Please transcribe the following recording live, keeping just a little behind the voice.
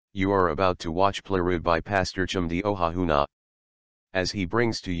You are about to watch Plerud by Pastor Chumdi Ohahuna. As he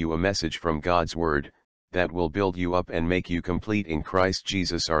brings to you a message from God's Word, that will build you up and make you complete in Christ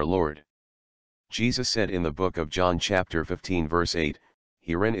Jesus our Lord. Jesus said in the book of John chapter 15 verse 8,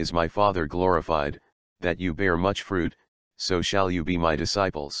 "Herein is my Father glorified, that you bear much fruit, so shall you be my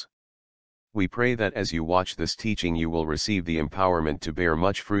disciples." We pray that as you watch this teaching you will receive the empowerment to bear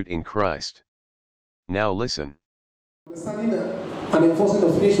much fruit in Christ. Now listen. Understanding and enforcing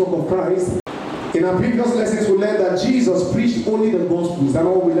the finished work of Christ. In our previous lessons we learned that Jesus preached only the gospel. Is that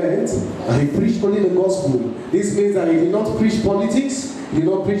all we learned? He preached only the gospel. This means that he did not preach politics, he did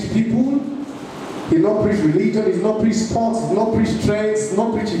not preach people, he did not preach religion, he did not preach sports, he did not preach trends, he did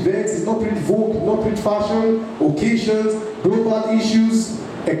not preach events, he did not preach vogue, he did not preach fashion, occasions, global issues,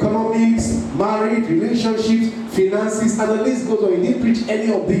 economics, marriage, relationships, finances, and the list goes on. He didn't preach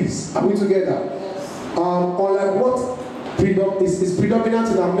any of these. Are we together? Unlike what is predominant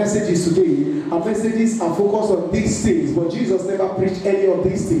in our messages today, our messages are focused on these things, but Jesus never preached any of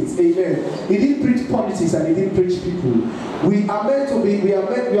these things. Amen. He didn't preach politics and he didn't preach people. We are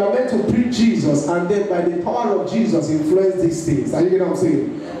meant to preach Jesus, and then by the power of Jesus influence these things. Are you getting what I'm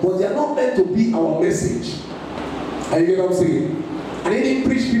saying? But they are not meant to be our message. Are you getting what I'm saying? And he didn't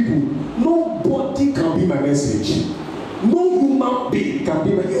preach people. Nobody can be my message. No human being can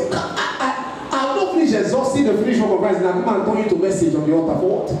be my. I've not finished exhausting the finished work of Christ, and I'm come and turn into message on the altar for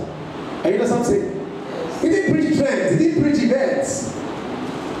what? Are you understand what I'm saying? He didn't preach trends, he didn't preach events.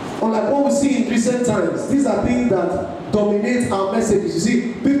 Unlike what we see in recent times, these are things that dominate our messages. You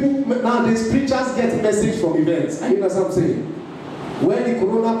see, people nowadays, preachers get message from events. Are you understand what I'm saying? When the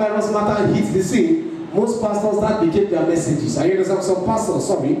coronavirus matter hit the scene, most pastors, that became their messages. Are you understand? Some pastors,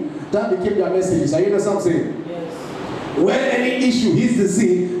 that became their messages. Are you understand what I'm saying? When any issue hits the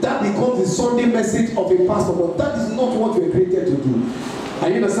scene, that becomes the Sunday message of a pastor. But that is not what we were created to do. Are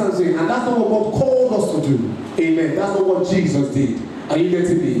you understand what I'm saying? And that's not what God called us to do. Amen. That's not what Jesus did. Are you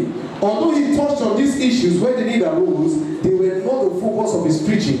getting me? Although he touched on these issues when the need arose, they were not the focus of his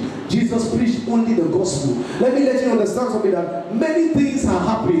preaching. Jesus preached only the gospel. Let me let you understand something, that many things are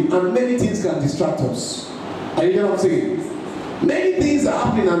happening and many things can distract us. Are you getting what I'm saying? Many things are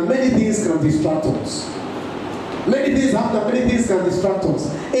happening and many things can distract us. Many things happen and many things can distract us.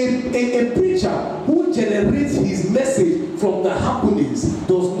 A preacher who generates his message from the happenings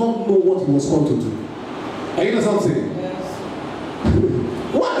does not know what he was called to do. Are you understand what I'm saying? Yes.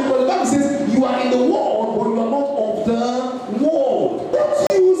 Why? Because the Bible says you are in the world, but you are not of the world. What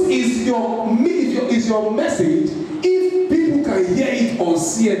use is your message if people can hear it on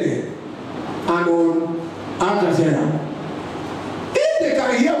CNN and on Al Jazeera? They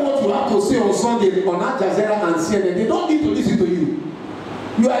can hear what you have to say on Sunday on Al Jazeera and CNN. They don't need to listen to you.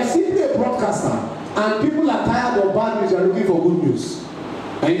 You are simply a broadcaster, and people are tired of bad news and looking for good news.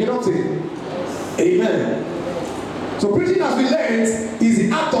 And you cannot say, Amen. So preaching, as we learned, is the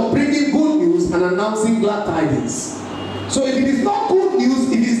act of bringing good news and announcing glad tidings. So if it is not good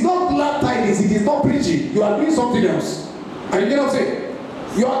news, if it is not glad tidings, it is not preaching. You are doing something else. And you cannot say,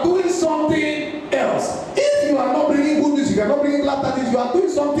 you are doing something else. If you are not bringing good news, you are not bringing glad tidings, you are doing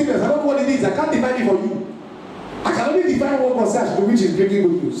something else. I don't know what it is. I can't define it for you. I can only define one concept to which is bringing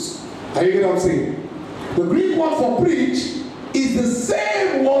good news. Are you getting what I'm saying? The Greek word for preach is the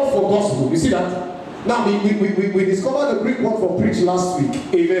same word for gospel. You see that? Now we discovered the Greek word for preach last week.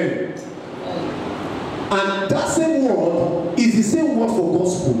 Amen. And that same word is the same word for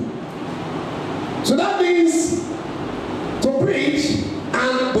gospel. So that means to preach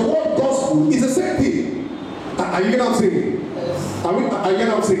and the word gospel is the same thing. Are you getting what I'm saying? Yes. Are you getting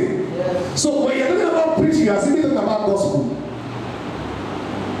what I'm saying? Yes. So when you're talking about preaching, you are simply talking about gospel.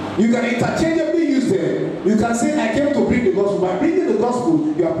 You can interchangeably use them. You can say, I came to bring the gospel. By bringing the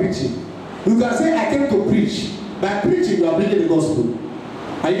gospel, you are preaching. You can say, I came to preach. By preaching, you are bringing the gospel.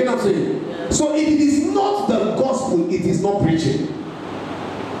 Are you getting what I'm saying? Yes. So if it is not the gospel, it is not preaching.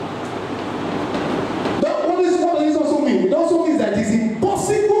 What does this also mean? It also means that it is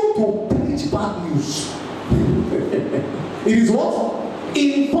impossible to preach bad news. It is what?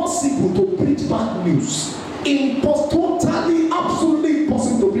 Impossible to preach bad news. Totally, absolutely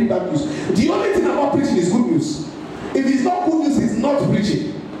impossible to preach bad news. The only thing about preaching is good news. If it's not good news, it's not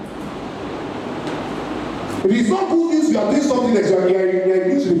preaching. If it's not good news, you are doing something that you are a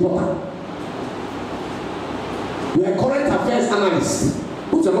news reporter. You are a current affairs analyst,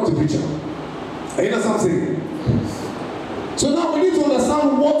 but you are not a preacher. Are you understand what I'm saying? So now we need to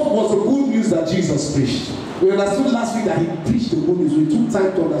understand what was the good news that Jesus preached. We understood last week that he preached the good news. We took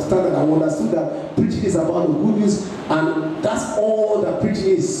time to understand that, and we understood that preaching is about the good news, and that's all that preaching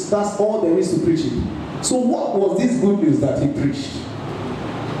is. That's all there is to preaching. So what was this good news that he preached?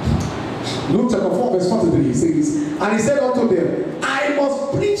 Luke chapter 4 verse 43 says, and he said unto them, I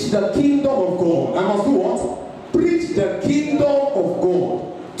must preach the kingdom of God. I must do what? Preach the kingdom of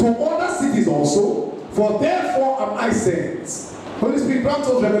God to other cities also, for therefore am I sent. Holy Spirit, grant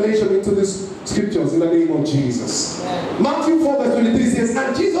us revelation into these scriptures in the name of Jesus. Matthew 4 verse 23 says,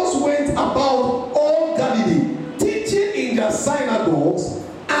 and Jesus went about all Galilee, teaching in their synagogues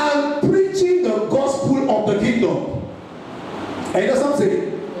and preaching the gospel of the kingdom. And you know something?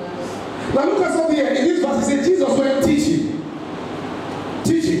 Now look at something here. In this verse, it says Jesus went teaching.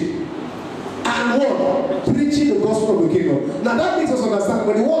 Teaching. And what? Preaching the gospel of the kingdom. Now that makes us understand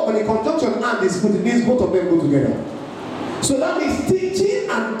when the conjunction and is put, it means both of them go together. So that means teaching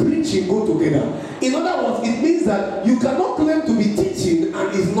and preaching go together. In other words, it means that you cannot claim to be teaching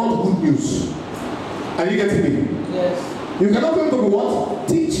and it's not good news. Are you getting me? Yes. You cannot claim to be what?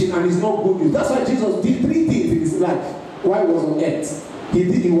 Teaching and it's not good news. That's why Jesus did 3 things in his life while he was on earth.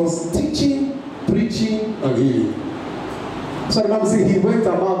 He was teaching, preaching, and healing. So the Bible says he went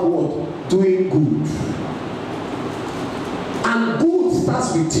about what? Doing good. And good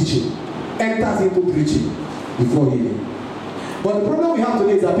starts with teaching, enters into preaching before healing. But the problem we have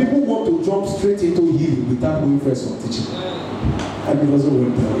today is that people want to jump straight into healing without going first on teaching. And it doesn't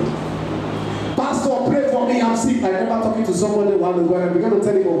work that way. Pastor, pray for me, I'm sick. I remember talking to somebody one day when I began to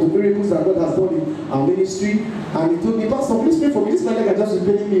tell him of the miracles that God has done in our ministry. And he told me, Pastor, please pray for me. This leg I just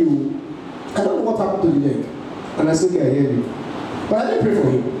repairing me. I don't know what happened to the leg. And I said, okay, I hear you. But I didn't pray for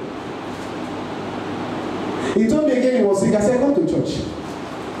him. He told me again he was sick. I said, come to church.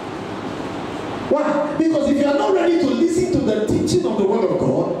 Why? Because if you are not ready to listen to the teaching of the word of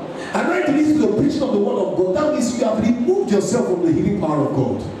God, and ready to listen to the preaching of the word of God, that means you have removed yourself from the healing power of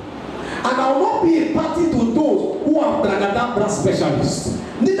God. And I will not be a party to those who are bragadabra specialists.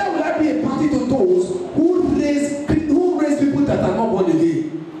 Neither will I be a party to those who raise people that are not born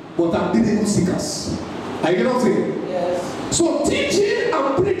again, but are miracle seekers. Are you getting what I'm saying? Yes. So teaching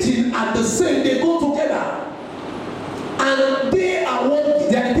and preaching are the same, they go together. And they are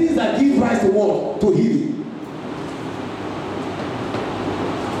things that give rise to what? To healing.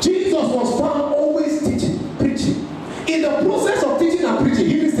 Jesus was found always teaching, preaching. In the process of teaching and preaching,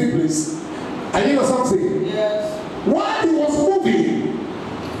 healing takes place. Are you know something? Yes. While he was moving,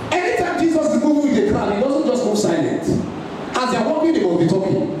 anytime Jesus is moving with the crowd, he doesn't just move silent. As they are walking, they must be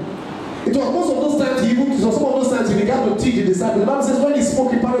talking. It was most of those times he moved, some of those times he began to teach the disciples. The Bible says when he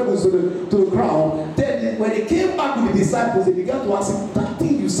spoke in parables to the crowd, then when he came back with the disciples, they began to ask him, that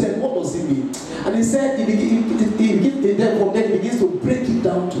thing you said, what does it mean? And he said, from then he begins to break it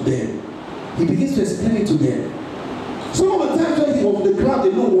down to them. He begins to explain it to them. Some of the times when he was with the crowd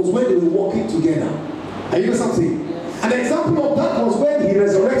alone was when they were walking together. Are you know something? Yes. An example of that was when he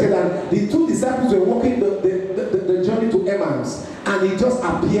resurrected and the 2 disciples were walking the journey to Emmaus, and he just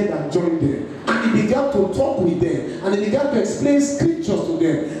appeared and joined them. And he began to talk with them, and he began to explain scriptures to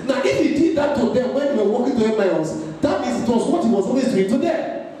them. Now, if he did that to them when they were walking to Emmaus, that means it was what he was always doing to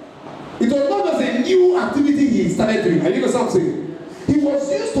them. It was not just a new activity he started doing. Are you know something? He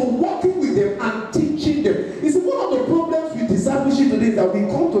was used to walking with them and teaching them. It's one of the problems with discipleship today is that we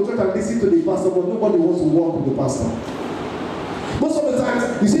come to church and listen to the pastor, but nobody wants to walk with the pastor. Most of the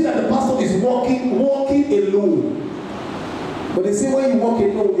times, you see that the pastor is walking alone. But they say when you walk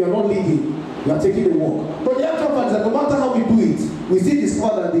alone, you are not leading, you are taking a walk. But the actual fact is that no matter how we do it, we still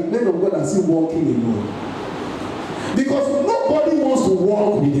discover that the men of God are still walking alone. Because nobody wants to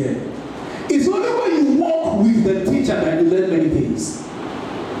walk with them. It's only when you walk with the teacher that you learn many things.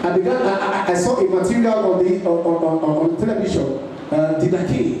 I saw a material on the television,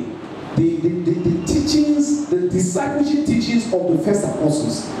 the teachings, the discipleship teachings of the first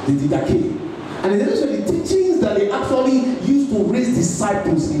apostles, the Didache. And it's actually the teachings that they actually used to raise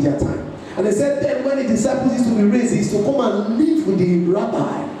disciples in their time. And they said then when the disciples used to be raised, he used to come and live with the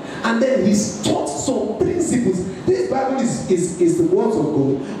rabbi. And then he taught some principles. This Bible is the words of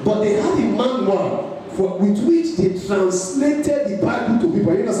God, but they had a manual with which they translated the Bible to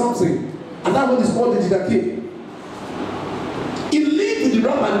people. You know something? And that one is called the Didache. You live with the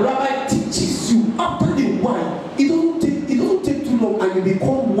rabbi, and the rabbi teaches you. After a while, it doesn't take too long, and you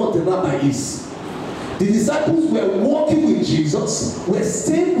become what the rabbi is. The disciples were walking with Jesus, were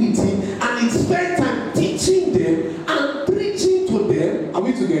staying with him, and he spent time teaching them and preaching to them. Are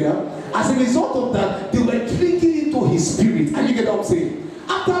we together? As a result of that, they were drinking into his spirit. And you get what I'm saying?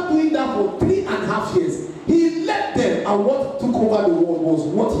 After doing that for 3.5 years, he led them, and what took over the world was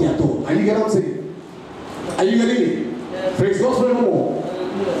what he had done. Are you get what I'm saying? Are you getting it? Yes. Praise God forevermore.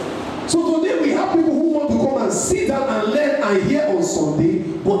 So today we have people who want to come and sit down and learn and hear on Sunday,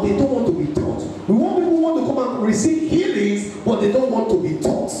 but they don't want to be taught. We want people who want to come and receive healings, but they don't want to be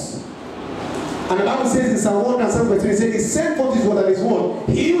taught. And the Bible says in Psalm 107, it says, He sent forth His word and His word,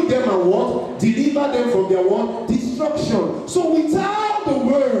 heal them and what? Deliver them from their what? Destruction. So without the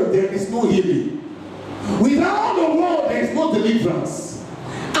word, there is no healing. Without the word, there is no deliverance.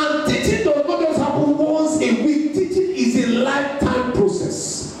 And teaching does not just happen once a week. Teaching is a lifetime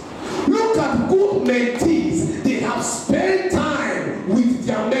process. Look at good mentees. They have spent time with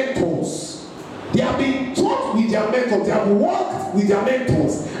their mentors. They have been taught with their mentors. They have worked with their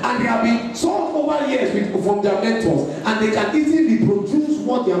mentors. And they have been taught over years from their mentors. And they can easily reproduce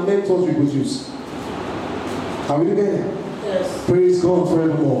what their mentors reproduce. Are we together? Yes. Praise God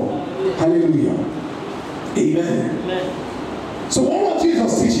forevermore. Hallelujah. Amen. Amen. So what was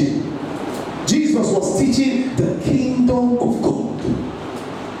Jesus teaching? Jesus was teaching the kingdom of God.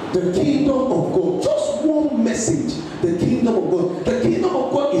 The kingdom of God. Just one message. The kingdom of God. The kingdom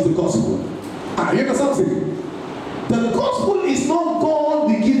of God is the gospel. Are you understand something? The gospel is not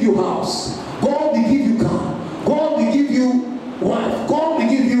God will give you house. God will give you car. God will give you wife. God will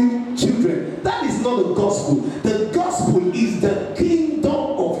give you children. That is not the gospel. The gospel is the kingdom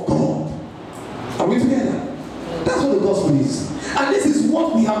of God. Are we together? That's what the gospel is. And this is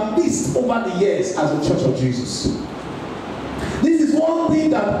what we have missed over the years as a church of Jesus. This is one thing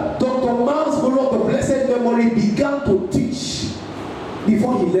that Dr. Miles Monroe of the blessed memory began to teach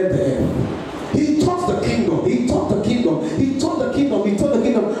before he left the earth. He taught the kingdom. He taught the kingdom. He taught the kingdom. He taught the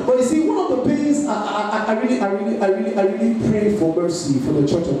kingdom. But you see, one of the things I really pray for mercy for the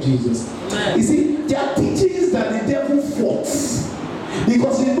church of Jesus. Amen. You see, there are teachings that the devil fought.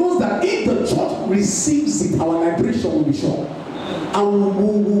 Because he knows that if the church receives it, our liberation will be sure. And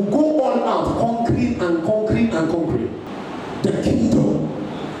we will go all out, conquering and conquering and conquering. The kingdom.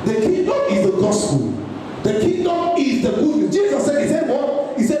 The kingdom is the gospel. The kingdom is the good news. Jesus said, he said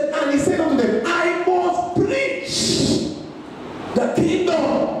what? He said, and he said unto them, I must preach the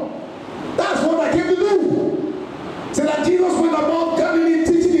kingdom. That's what I came to do. So that Jesus went about Galilee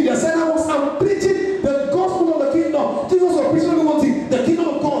teaching in the synagogues and preaching the gospel of the kingdom. Jesus was preaching only one thing, the kingdom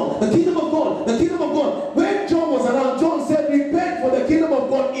of God, the kingdom of God, the kingdom of God. When John was around, John said, repent, for the kingdom of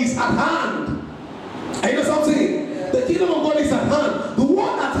God is at hand. Are you know something? The kingdom of God is at hand. The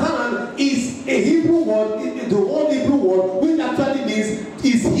word at hand is a Hebrew word, the old Hebrew word, which actually means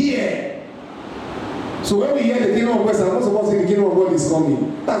is here. So when we hear the kingdom of God, most of us say the kingdom of God is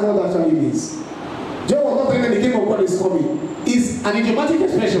coming. That's what that actually means. John was not saying that the kingdom of God is coming. It's an idiomatic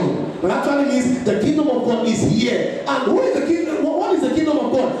expression, but actually means the kingdom of God is here. And who is the kingdom? What is the kingdom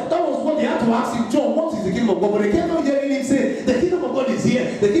of God? That was what they had to ask him, John, what is the kingdom of God? But they kept on hearing him say, the kingdom of God is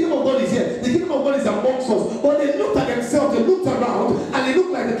here. The kingdom of God is here. The kingdom of God is amongst us. But they looked at themselves, they looked around, and they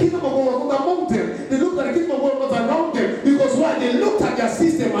looked like the kingdom of God was not among them. They looked like the kingdom of God was around them. Because why? They looked at their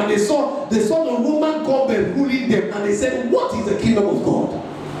system and they saw the Roman government ruling them, and they said, what is the kingdom of God?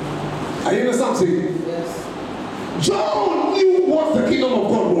 Are you know something? Yes. John knew what the kingdom of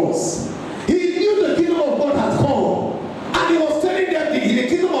God was. He knew the kingdom of God had come. And he was telling them the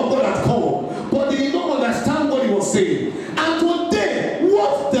kingdom of God had come. But they did not understand what he was saying. And today,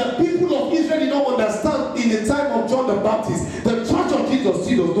 what the people of Israel did not understand in the time of John the Baptist, the church of Jesus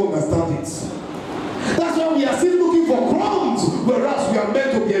still does not understand it. That's why we are still looking for crumbs, whereas we are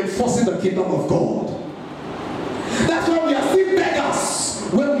meant to be enforcing the kingdom of God. That's why we are still beggars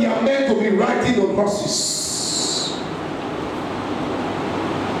when we are meant to be riding on horses.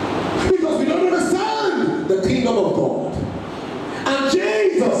 Because we don't understand the kingdom of God. And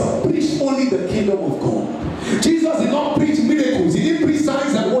Jesus preached only the kingdom of God. Jesus did not preach miracles. He didn't preach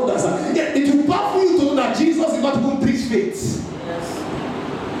signs and wonders. It will baffle you to know that Jesus did not even preach faith.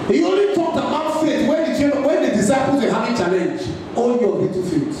 Yes. He only talked about faith when the disciples were having challenge. Oh, your little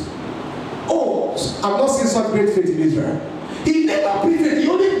faith. Oh, I've not seen such great faith in Israel. He never preached it. He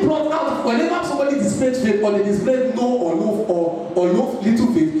only brought out, whenever somebody displayed faith or they displayed no or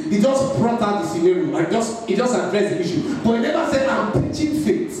little faith, he just brought out the scenario and he just addressed the issue. But he never said, I'm preaching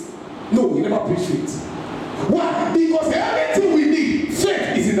faith. No, he never preached faith. Why? Because everything we need,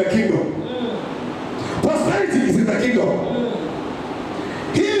 faith is in the kingdom. Prosperity is in the kingdom.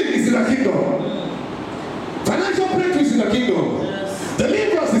 Healing is in the kingdom. Financial breakthrough is in the kingdom.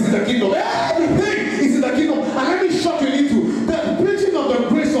 Deliverance is in the kingdom. Everything is in the kingdom. And let me shock you into the preaching of the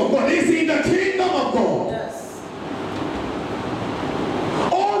grace of God is in the kingdom of God. Yes.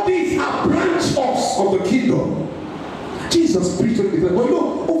 All these are branch offs of the kingdom. Jesus preached on it. But you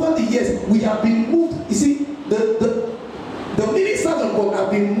know, over the years we have been moved. You see, the ministers of God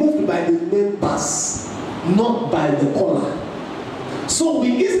have been moved by the members, not by the caller. So we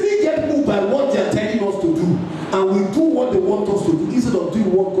easily get moved by what they are telling us to do, and we do what they want us to do instead of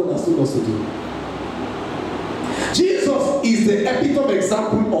doing what God has told us to do. Jesus is the epitome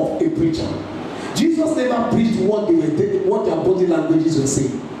example of a preacher. Jesus never preached what their body languages were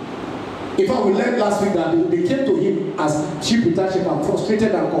saying. In fact, we learned last week that they came to him as sheep without shepherd,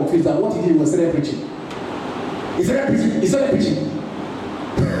 frustrated and confused. And what he did was started preaching. He started preaching.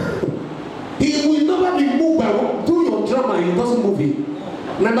 He will never be moved by what do your drama. He doesn't move him.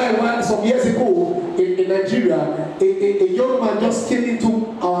 Remember some years ago in Nigeria, a young man just came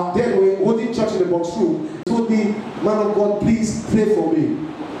into our then we were holding church in the box room. Told me, man of God, please pray for me.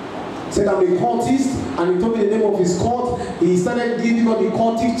 Said I'm a cultist, and he told me the name of his cult. He started giving all the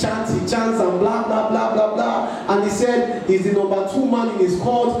cultic chants, he chants and blah blah blah blah blah. And he said he's the number 2 man in his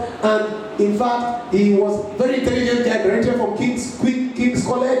cult, and in fact he was very intelligent guy, graduated from King's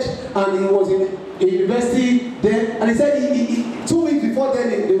College, and he was in a university there. And he said he 2 weeks before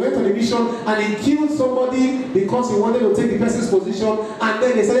then they went on a mission and he killed somebody because he wanted to take the person's position, and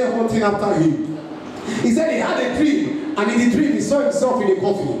then they started hunting after him. He said he had a dream, and in the dream he saw himself in a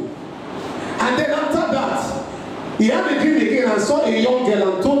coffin. And then after that, he had a dream again and saw a young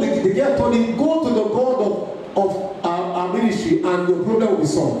girl and told the girl told him, go to the God of our ministry and your problem will be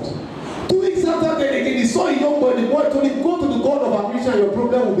solved. 2 weeks after that again, he saw a young boy, the boy told him, go to the God of our ministry and your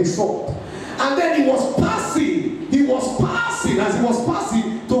problem will be solved. And then he was passing as he was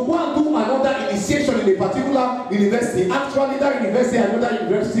passing to go and do another initiation in a particular university. Actually, that university, another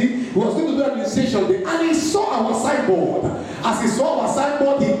university, he was going to do an initiation there, and he saw our signboard. As he saw our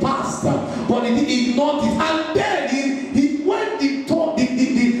signboard, he passed, but he ignored it. And then when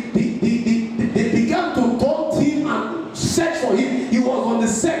they began to taunt him and search for him, he was on the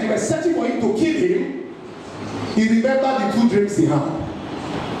search. They were searching for him to kill him. He remembered the 2 dreams he had.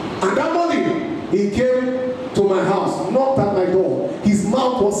 And that morning, he came to my house, knocked at my door. His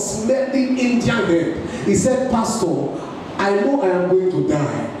mouth was smelling Indian head. He said, Pastor, I know I am going to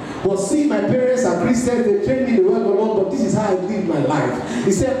die. But see, my parents are Christians, they trained me in the word of the Lord, but this is how I live my life.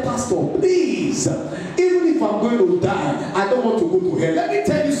 He said, Pastor, please, even if I'm going to die, I don't want to go to hell. Let me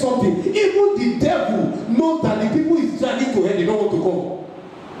tell you something. Even the devil knows that the people he's dragging to hell, they don't want to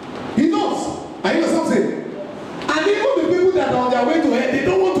come. He knows. Are you know something? And even the people that are on their way to hell, they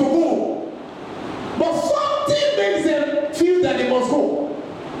don't want to go. But something makes them feel that they must go.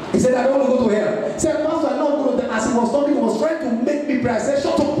 He said, I don't want to go to hell. He said, Pastor, I don't go to hell. As he was talking, he was trying to make me pray. I said,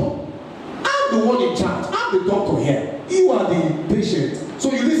 shut up. I'm the one in charge. I'm the doctor here. You are the patient.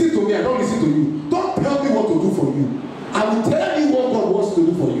 So you listen to me, I don't listen to you. Don't tell me what to do for you. I will tell you what God wants to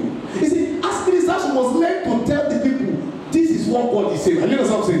do for you. You see, as ministers, we must learn to tell the people, this is what God is saying. And you know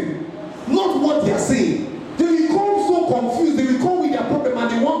something? Not what they are saying. They become so confused. They become with their problem and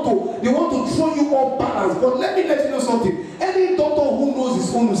they want to throw you off balance. But let me let you know something. Any doctor who knows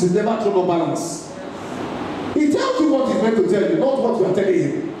his own is never thrown off balance. He tells you what he's meant to tell you, not what you are telling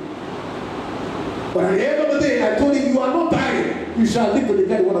him. But at the end of the day, I told him, you are not dying. You shall live to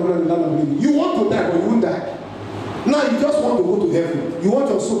declare what I'm going to do. You want to die, but you won't die. Now you just want to go to heaven. You want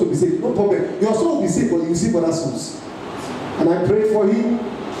your soul to be saved. No problem. Your soul will be saved, but you see other souls. And I prayed for him,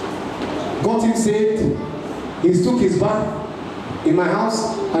 got him saved. He took his bath in my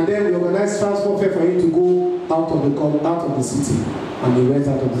house, and then we organized transport fare for him to go out of the city. And he went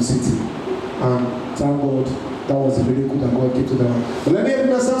out of the city. And thank God, that was a very good that God came to them. But let me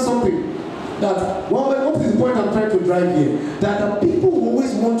understand something. That what is the point I'm trying to drive here? That the people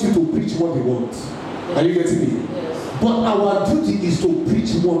always want you to preach what they want. Are you getting me? Yes. But our duty is to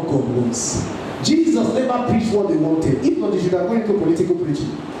preach what God wants. Jesus never preached what they wanted. If not, they should have gone into political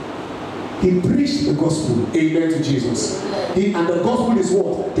preaching. He preached the gospel. Amen to Jesus. And the gospel is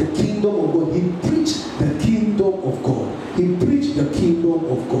what? The kingdom of God. He preached the kingdom of God. He preached the kingdom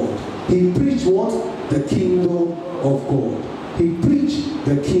of God. He preached what? The kingdom of God. He preached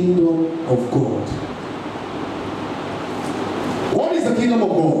the kingdom of God. What is the kingdom of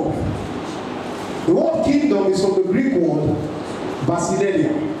God? The word kingdom is from the Greek word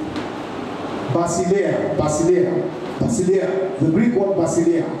basileia. Basileia. The Greek word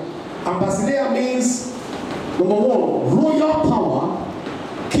basileia. And basileia means, number 1, royal power,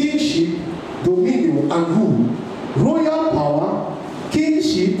 kingship, dominion, and rule. Royal power,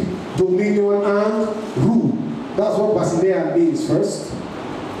 kingship, dominion, and rule. That's what basileia means first.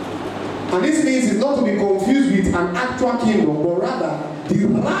 And this means it's not to be confused with an actual kingdom, but rather the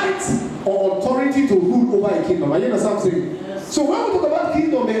right or authority to rule over a kingdom. Are you understand what I'm saying? Yes. So when we talk about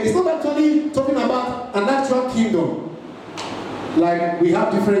kingdom, it's not actually talking about an actual kingdom. Like we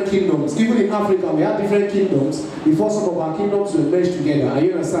have different kingdoms. Even in Africa, we have different kingdoms before some of our kingdoms were merged together. Are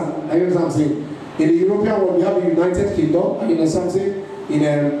you understand what I'm saying? In the European world, we have the United Kingdom. Are you understand what I'm saying?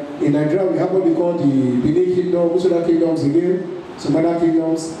 In Nigeria, we have what we call the Benin Kingdom. Which other kingdoms again? Some other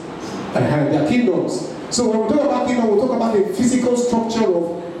kingdoms. They are kingdoms. So when we talk about kingdom, we talk about the physical structure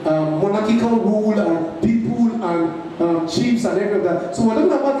of monarchical rule chiefs and every of that. So we're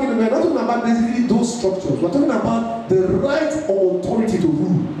talking about kingdom. We're not talking about basically those structures. We're talking about the right or authority to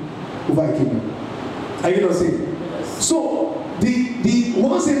rule over a kingdom. Are you not saying? So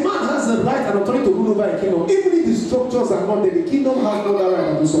once a man has the right and authority to rule over a kingdom, even if the structures are not there, the kingdom has no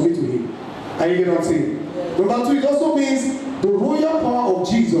right to submit to him. Are you not saying? Number two, it also means the royal power of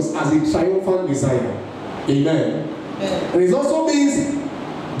Jesus as a triumphant Messiah. Amen. And it also means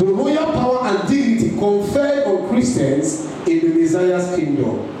the royal power and dignity conferred on Christians in the Messiah's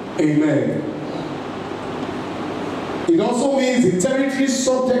kingdom. Amen. It also means the territory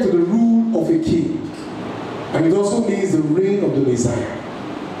subject to the rule of a king. And it also means the reign of the Messiah.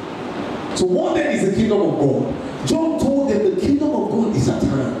 So what then is the kingdom of God? John told them the kingdom of God is at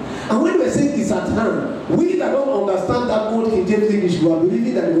hand. And when we say it's at hand, we that don't understand that old King James English, we are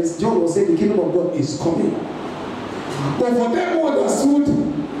believing that John was saying the kingdom of God is coming. But for them who understood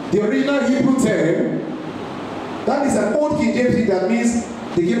the original Hebrew term, that is an old King James thing that means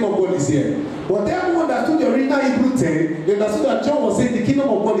the kingdom of God is here. But them who understood the original Hebrew term, they understood that John was saying the kingdom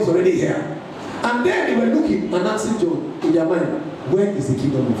of God is already here. And then they were looking and asking John in their mind, where is the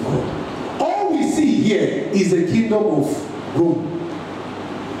kingdom of God? All we see here is the kingdom of Rome.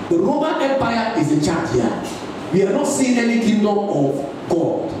 The Roman Empire is in charge here. We are not seeing any kingdom of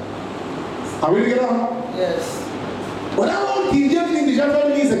God. Are we together? Yes. But that old King James English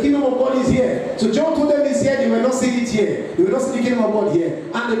actually means the kingdom of God is here. So John told them it's here, they were not seeing it here. They were not seeing the kingdom of God here.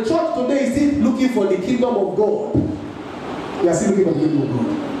 And the church today is still looking for the kingdom of God. We are still looking for the kingdom of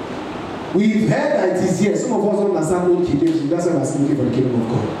God. We've heard that it is here. Some of us don't understand old King James, that's why we are still looking for the kingdom of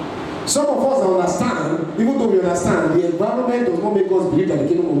God. Some of us understand, even though we understand, the environment does not make us believe that the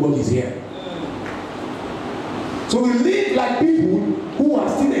kingdom of God is here. So we live like people who are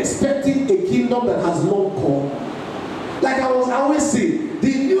still expecting a kingdom that has not come. Like I always say, the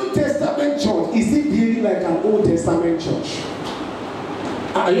New Testament church is still behaving like an Old Testament church.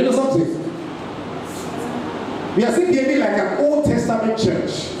 You know something? We are still behaving like an Old Testament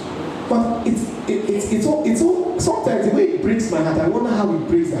church. But it's all sometimes the way it breaks my heart, I wonder how it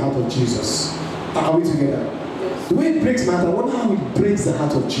breaks the heart of Jesus. Are we together? The way it breaks my heart, I wonder how it breaks the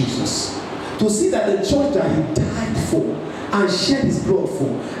heart of Jesus. To see that the church that he died for and shed his blood for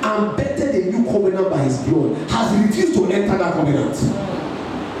and bettered a new covenant by his blood has refused to enter that covenant.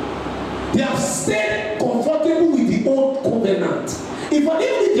 They have stayed comfortable with the old covenant. Even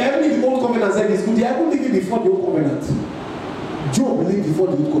if they haven't lived the old covenant said it's good, they haven't lived before the old covenant. Job lived before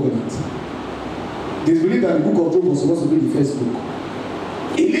the old covenant. They believe that the book of Job was supposed to be the first book.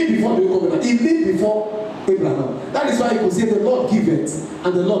 He lived before the old covenant. He lived before Abraham. That is why he could say the Lord giveth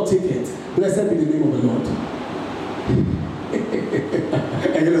and the Lord taketh. Blessed be the name of the Lord.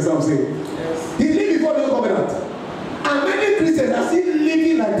 And you know what I'm saying? Yes. He lived before the old covenant. And many Christians are still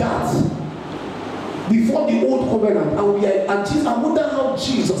living like that. Before the old covenant. And Jesus, I wonder how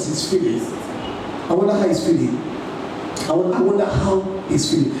Jesus is feeling. I wonder how he's feeling. I wonder how he's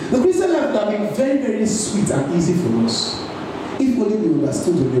feeling. The Christian life would have been very, very sweet and easy for us if only we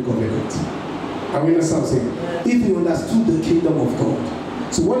understood the new covenant. I mean, that's what I'm saying. If we understood the kingdom of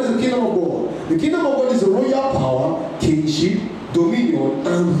God. So what is the kingdom of God? The kingdom of God is the royal power, kingship, dominion,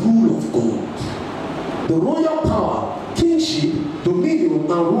 and rule of God. The royal power, kingship, dominion, and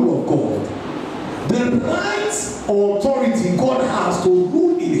rule of God. The rights or authority God has to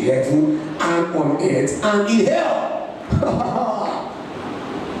rule in heaven and on earth and in hell.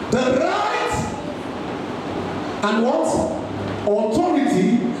 The right and what?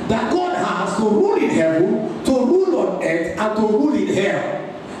 Authority that God has to rule in heaven, to rule on earth, and to rule in hell.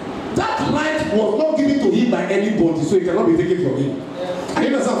 That right was not given to him by anybody, so it cannot be taken from him. Yes. Are you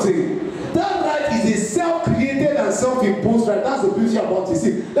know something? That right is a self-created and self-imposed right. That's the beauty about it.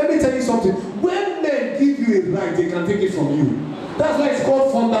 See, let me tell you something. When men give you a right, they can take it from you. That's why it's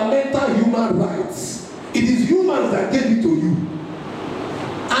called fundamental human rights. It is humans that gave it to you.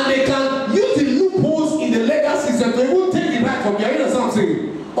 And they can use the loopholes in the legal system to even take the right from you. You know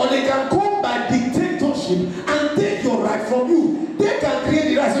something? Or they can come by dictatorship and take your right from you. They can create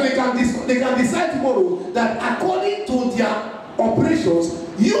the right, so they can decide tomorrow that according to their operations,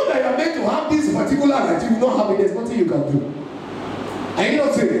 you that are meant to have this particular right, you will not have it. There's nothing you can do. Are you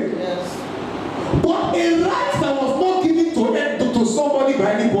not saying? Yes. But a right that was not given to somebody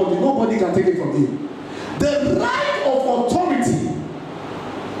by anybody, nobody can take it from him. The right of authority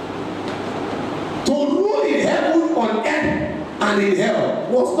to rule in heaven, on earth, and in hell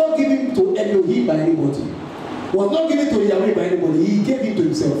was not given to Elohim by anybody. Was not given to Yahweh by anybody. He gave it to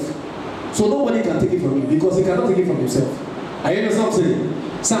himself. So nobody can take it from him because he cannot take it from himself. Are you understand what I'm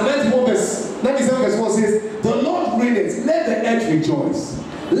saying? Psalm 97 verse 1 says, the Lord reigneth, let the earth rejoice.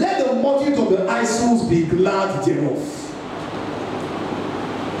 Let the multitude of the isles be glad thereof.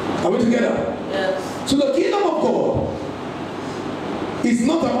 Are we together? Yes. So the kingdom of God is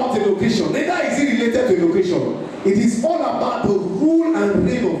not about a location, neither is it related to a location. It is all about the rule and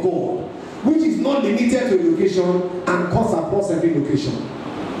reign of God, which is not limited to a location and cuts across every location.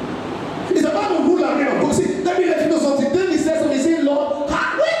 It's about the rule and reign of God. See, let me let you know something. David says something, he said, Lord,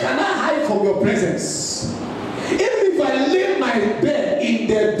 where can I hide from your presence? Even if I lay my bed in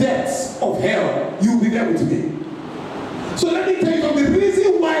the depths of hell, you will be there with me. So let me tell you something. The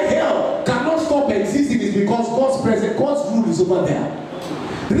reason why hell cannot stop existing is because God's presence, God's rule is over there.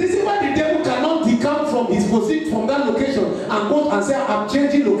 The reason why the devil cannot decamp from his position, from that location, and go and say, I'm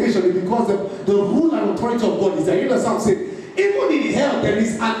changing location, is because the rule and authority of God is there. You know what I'm saying? Even in hell, there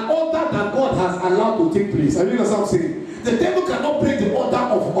is an order that God has allowed to take place. You know what I'm saying? The devil cannot break the order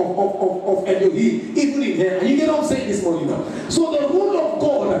of Elohim, even in hell. And you get what I'm saying this morning now? So the rule of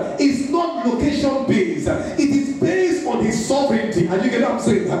God is not location based. It is based on his sovereignty. And you get what I'm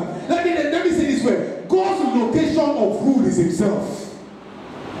saying now? Let me say this way. God's location of rule is himself.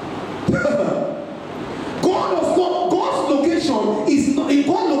 God's location is not in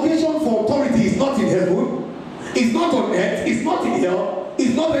God's location for authority is not in heaven, it's not on earth, it's not in hell,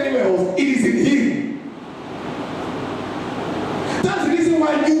 it's not anywhere else, it is in him. That's the reason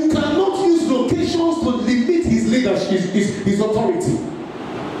why you cannot use locations to limit his leadership, his authority.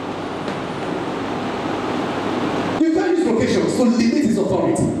 You can't use locations to limit his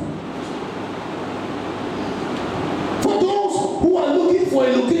authority. Who are looking for a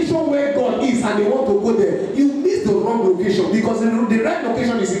location where God is and they want to go there, you miss the wrong location, because the right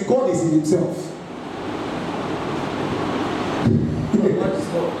location is in God, is in himself.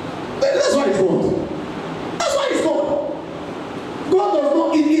 That's why it's God. That's why it's God. God does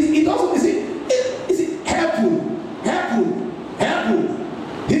not, it doesn't, is heaven.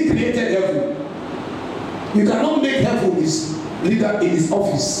 He created heaven. You cannot make heaven his leader in his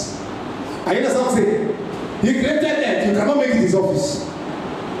office. Are you understand what I'm saying? He created earth, you cannot make it his office.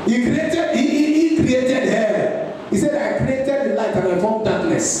 He created hell. He said, I created the light and I formed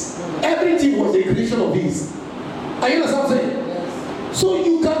darkness. Everything was a creation of his. Are you understand what I'm saying? Yes. So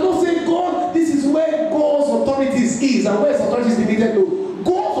you cannot say, God, this is where God's authorities is and where his authority is limited to.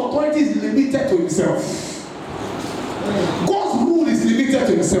 God's authority is limited to himself. God's rule is limited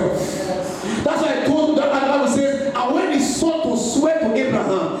to himself. Yes. That's why I told that Bible says, and when he sought to swear to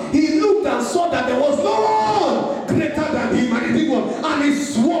Abraham, he looked and saw that there was no one greater than him, and he did one, and he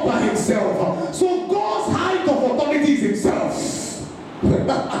swore by himself. So God's height of authority is himself.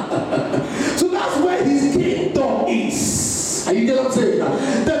 So that's where his kingdom is. Are you getting what I'm saying?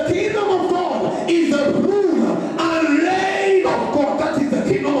 The kingdom of God is the rule and reign of God. That is the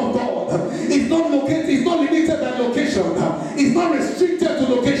kingdom of God. It's not located, it's not limited by location. It's not restricted to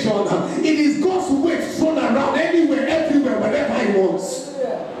location. It is God's weight thrown around anywhere, everywhere, wherever he wants.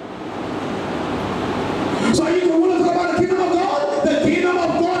 So are you going to talk about the kingdom of God? The kingdom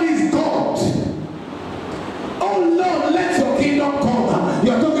of God is God. Oh Lord, let your kingdom come.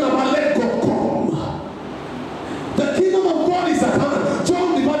 You are talking about let God come. The kingdom of God is at hand.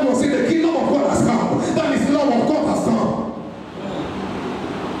 John the Bible was saying the kingdom of God has come. That is, love of God has come.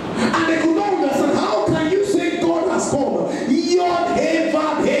 And they could not understand, how can you say God has come? Yod he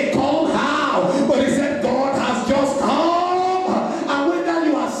vav he come, how? But he said God has just come. And whether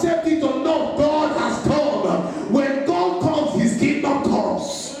you accept it or not, God has come. When God comes, his kingdom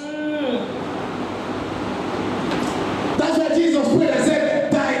comes. That's why Jesus prayed and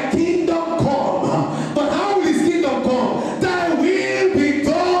said, thy kingdom come. But how will his kingdom come? Thy will be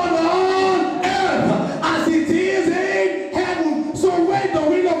done on earth as it is in heaven. So when the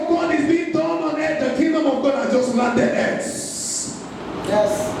will of God is being done on earth, the kingdom of God has just landed earth.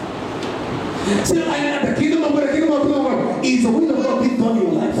 Yes. See, the kingdom of God is the will of God being done in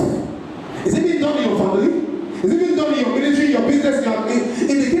your life. Is it being done in your family? Is it being done in your ministry, your business?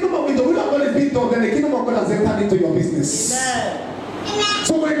 In the kingdom of God, the will of God is being done, then the kingdom of God has entered into your business. Amen.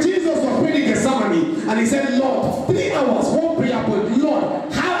 So when Jesus was praying in Gethsemane and he said, Lord, 3 hours, one prayer point, Lord,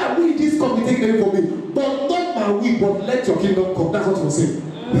 how are we this cup be taken away from me? But not my will, but let your kingdom come. That's what he was saying.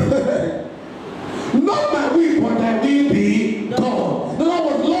 Not my will, but thy will be done. The Lord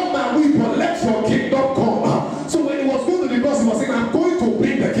was, Lord, my will, but let your kingdom come. So when he was going to the cross, he was saying, I'm going to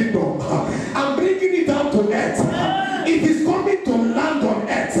bring the kingdom. I'm bringing it down to earth. It is coming to land on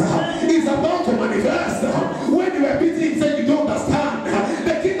earth. It's about to manifest. When you were beating, he said, you don't understand.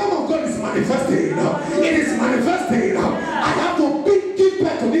 The kingdom of God is manifesting. It is manifesting. I have to give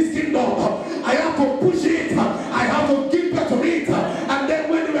back to this kingdom. I have to push it. I have to give back to it. And then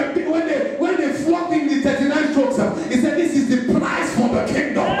when they flogged him the 39 strokes, he said, this is the price for the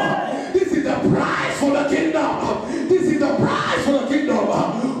kingdom. This is the price for the kingdom. This is the price for the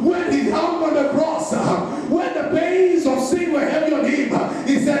kingdom. When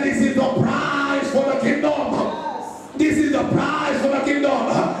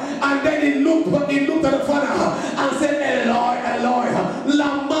And then he looked at the Father and said, Eloi, Eloi,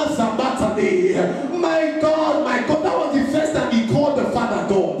 lama sabachthani. My God, that was the first time he called the Father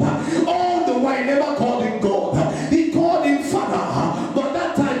God. All the while, he never called him God. He called him Father. But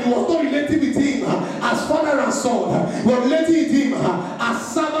that time, he was not relating with him as Father and Son. He was relating with him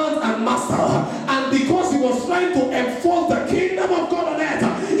as servant and master. And because he was trying to enforce the kingdom of God on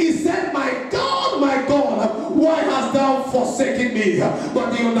earth, he said, my God, why hast thou forsaken me?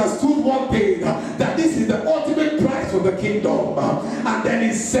 But he understood one thing, that this is the ultimate price for the kingdom. And then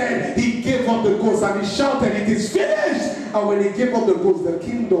he said, he gave up the ghost and he shouted, it is finished. And when he gave up the ghost, the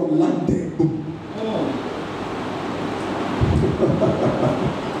kingdom landed.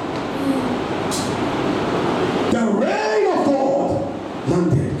 The reign of God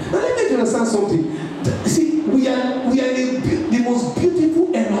landed. Now let me understand something. See, we are in the most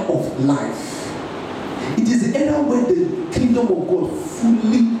beautiful era of life. It is the era where the kingdom of God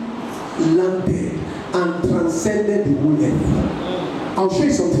fully landed and transcended the whole earth. I'll show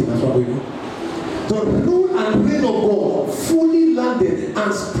you something that's what we do. The rule and reign of God fully landed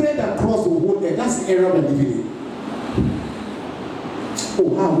and spread across the whole earth. That's the era we're living in.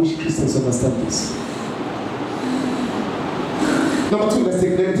 Oh, how I wish Christians understand this. Number two, let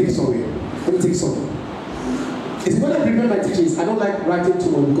me take somewhere. Let me take something. It's when I prepare my teachings, I don't like writing too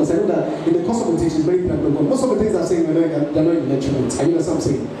much because I know that in the course of the teachings, many people have gone. Most of the things I'm saying, they're not in lecture notes. I know what I'm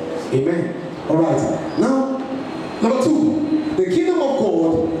saying. Amen. Alright. Now, number two, the kingdom of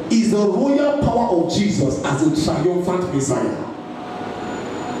God is the royal power of Jesus as a triumphant Messiah.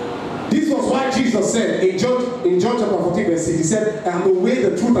 This was why Jesus said in John chapter 14, verse 6, he said, I am the way,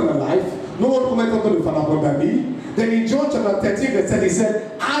 the truth, and the life. No one cometh unto the Father but by me. Then in John chapter 13, verse 10, he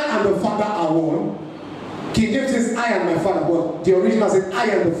said, I and the Father are one. King James says, I and my Father, but the original says, I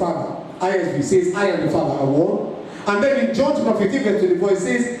and the Father. ISB says, I and the Father are one. And then in John chapter 15, verse 24, it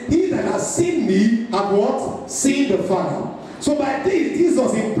says, he that has seen me hath what? Seen the Father. So by this,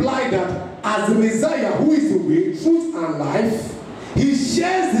 Jesus implied that as the Messiah, who is the way, truth, and life, he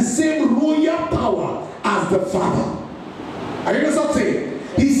shares the same royal power as the Father. Are you know something?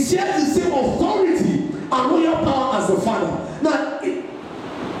 He shares the same authority and royal power as the Father. Now,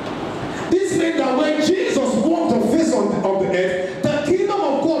 this meant that when Jesus walked the face of the earth, the kingdom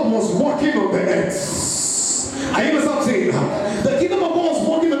of God was walking on the earth. Are you know something? The kingdom of God was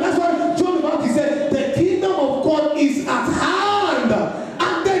walking on. That's why John the Baptist said, the kingdom of God is at hand.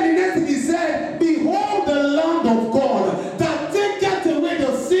 And then the next thing he said, behold the Lamb of God that taketh away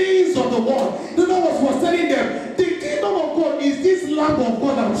the sins of the world. In other words, he was telling them, the kingdom of God is this Lamb of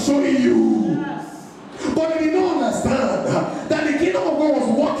God I'm showing you. But they did not understand that the kingdom of God was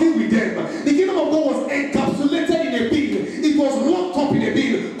walking with them. The kingdom of God was encapsulated in a being. It was locked up in a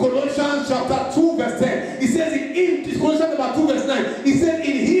being. Colossians chapter 2 verse 10. It says in him, Colossians chapter 2 verse 9. It said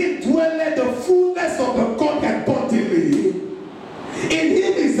in him dwelleth the fullness of the Godhead bodily. In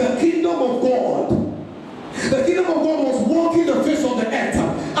him is the kingdom of God. The kingdom of God was walking the face of the earth.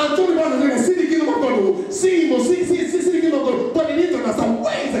 And told about see the kingdom of God. See him, see the kingdom of God. But you need to understand,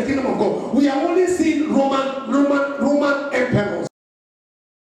 where is the kingdom of God? We are only seeing Roman emperors.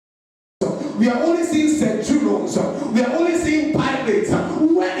 We are only seeing centurions. We are only seeing pirates.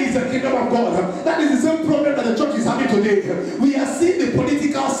 Where is the kingdom of God? That is the same problem that the church is having today. We are seeing the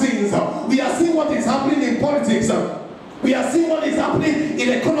political scenes. We are seeing what is happening in politics. We are seeing what is happening in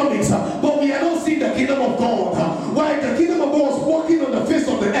economics, but we are not seeing the kingdom of God. While the kingdom of God was walking on the face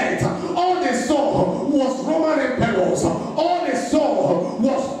of the earth, all they saw was Roman emperors. All they saw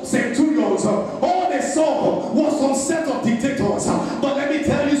was centurions. All they saw was some set of dictators. But let me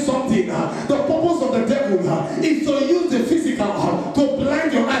tell you something. The purpose of the devil is to use the physical to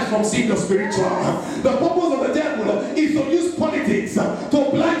blind your eyes from seeing the spiritual. The purpose of the devil is to use politics to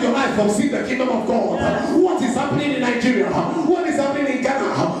blind your eyes from seeing the kingdom of God. What is happening in Nigeria? What is happening in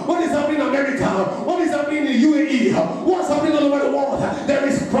Ghana? What is happening in America? What is happening in UAE? What's happening all over the world? There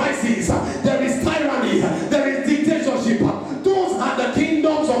is crisis. There is tyranny. There is dictatorship. Those are the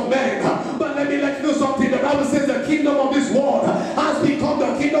kingdoms of men. But let me let you know something. The Bible says the kingdom of this world has become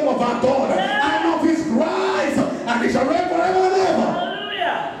the kingdom of our God and of his Christ, and it shall reign forever and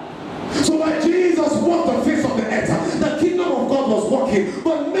ever. So when Jesus walked the face of the earth, the kingdom of God was walking,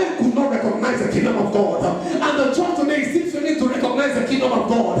 but men could not recognize the kingdom of God. And the church today is still failing to recognize the kingdom of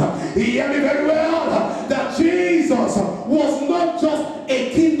God. Hear me very well, that Jesus was not just a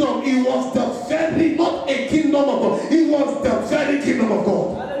kingdom, he was the very, not a kingdom of God, he was the very kingdom of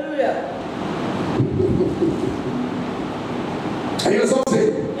God. Hallelujah. Are you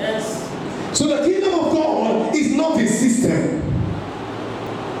something? Yes. So the kingdom of God is not a system.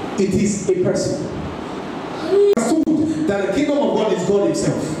 It is a person. Understood that the kingdom of God is God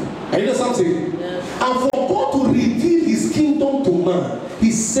himself. Are you know something? Yes. And for God to reveal his kingdom to man,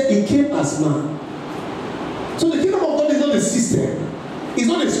 he said he came as man. So the kingdom of God is not a system. It's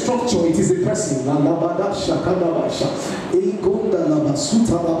not a structure, it is a person.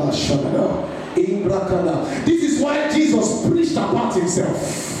 This is why Jesus preached about himself.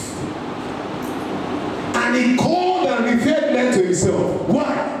 And he called and referred men to himself.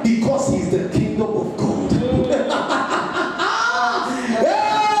 Why? Because he's the kingdom of God.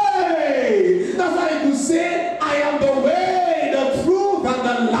 Hey! That's why he could say, I am the way, the truth, and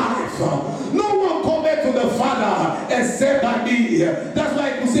the life. No one cometh to the Father except by me. That's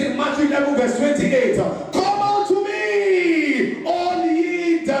why he could say in Matthew 11 verse 28, come unto me, all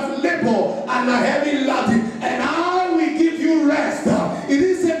ye that labor and are heavy laden, and I will give you rest. He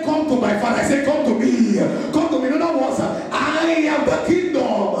didn't say come to my Father, I said come to me. Come to me. In other words, I am the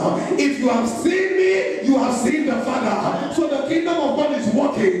kingdom. If you have seen me, you have seen the Father. So the kingdom of God is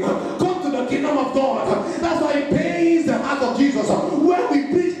working. Come to the kingdom of God. That's why it pains the heart of Jesus when we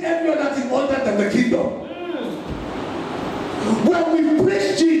preach every other thing other than the kingdom. When we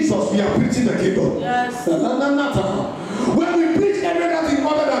preach Jesus, we are preaching the kingdom. Yes. When we preach every other thing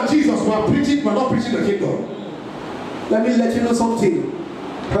other than Jesus, we are not preaching the kingdom. Let me let you know something.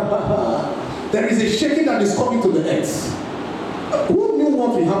 There is a shaking that is coming to the earth. Who knew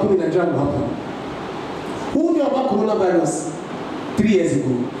what will happen in Nigeria will happen? Who knew about coronavirus 3 years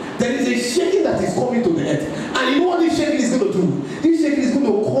ago? There is a shaking that is coming to the earth. And you know what this shaking is going to do? This shaking is going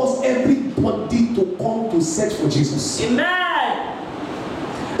to cause everybody to come to search for Jesus. Amen.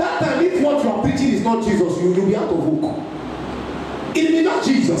 That time, if what you are preaching is not Jesus, you will be out of hook. It will be not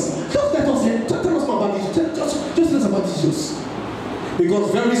Jesus. Just let us tell us about Jesus. Just tell us about Jesus.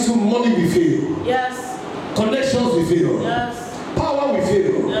 Because very soon money will fail. Yes. Connections will fail. Yes. Power will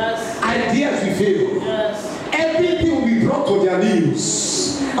fail. Yes. Ideas will fail. Yes. Everything will be brought to their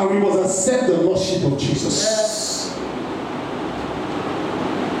knees. And we must accept the Lordship of Jesus. Yes.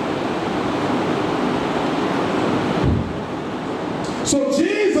 So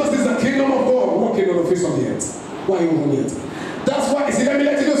Jesus is the kingdom of God walking on the face of the earth. Why are you on the earth? That's why, see, let me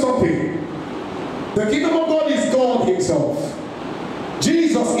let you know something. The kingdom of God is God himself.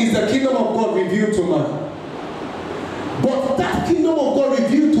 Jesus is the kingdom of God revealed to man. But that kingdom of God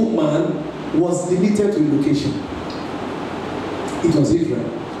revealed to man was limited to a location. It was Israel.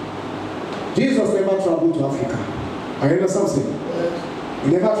 Jesus never traveled to Africa. Are you understand something? He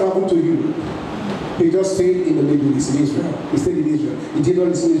never traveled to Europe. He just stayed in the Middle East, in Israel. He stayed in Israel. He did all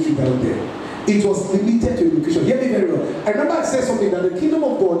his ministry down there. It was limited to a location. Hear me very well. I remember I said something that the kingdom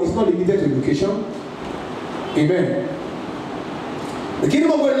of God is not limited to a location. Amen. The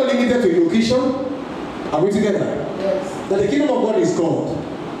kingdom of God is not limited to a location. Are we together? Yes. That the kingdom of God is God.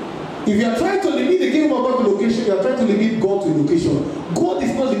 If you are trying to limit the kingdom of God to location, you are trying to limit God to location. God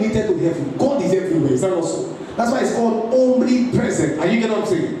is not limited to heaven. God is everywhere. Is that also? That's why it's called omnipresent. Are you getting what I'm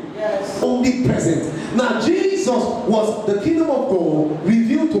saying? Yes. Omnipresent. Now Jesus was the kingdom of God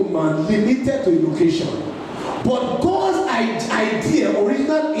revealed to man, limited to a location. But God's idea,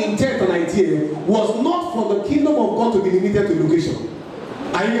 original intent and idea was not for the kingdom of God to be limited to location.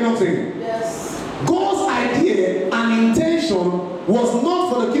 Are you getting what I'm saying? Yes. God's idea and intention was not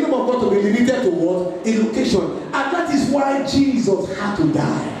for the kingdom of God to be limited to what? A location. And that is why Jesus had to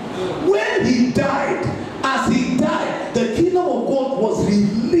die. When he died, as he died, the kingdom of God was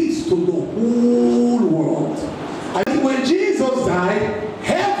released to the whole world. And when Jesus died,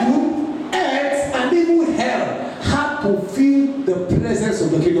 heaven, earth, and even hell had to feel the presence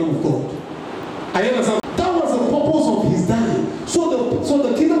of the kingdom of God. Are you understand? That was the purpose of his dying. So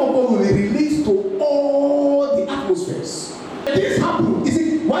the kingdom of God will be released to all the atmospheres. This happened. You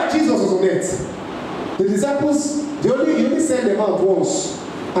see, why Jesus was on earth? The disciples, he only sent them out once.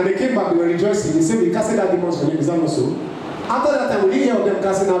 And they came back, they were rejoicing. They said, we casted out demons for them. Is that not so? After that time, we didn't hear of them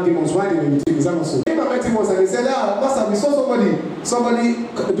casting out demons. Why they were with him? Is that not so? They came and met him once and they said, Master, we saw somebody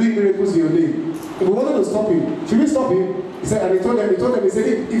doing miracles in your name. We wanted to stop him. Should we stop him? He said, and he told them, he said,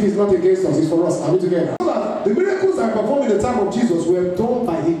 if it's not against us, it's for us. Are we together? So that the miracles that performed in the time of Jesus were done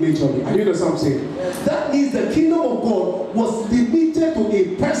by him naturally. Are you understand what I'm saying? That means the kingdom of God was limited to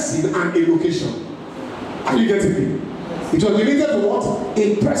a person and a location. Are you getting me? It was limited to what?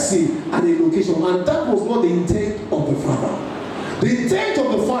 A person and a location. And that was not the intent of the Father. The intent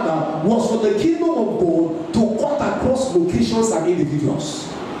of the Father was for the kingdom of God to cut across locations and individuals.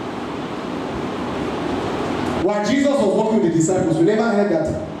 While Jesus was walking with the disciples, we never heard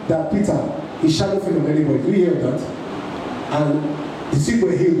that Peter, his shadow fell on anybody. Did we hear that? And the sick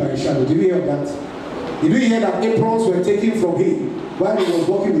were healed by his shadow. Did we hear that? Did we hear that aprons were taken from him while he was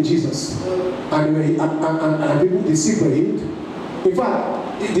walking with Jesus? And people, the sick were healed. In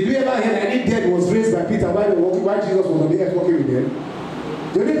fact, did you ever hear that any dead was raised by Peter while Jesus was on the earth walking with them?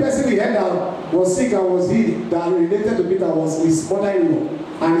 The only person we heard that was sick and was healed that related to Peter was his mother-in-law.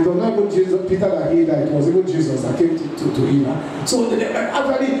 And it was not even Peter that healed her, it was even Jesus that came to heal her. So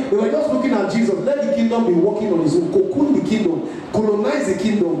actually, they were just looking at Jesus. Let the kingdom be working on his own. Cocoon the kingdom, colonize the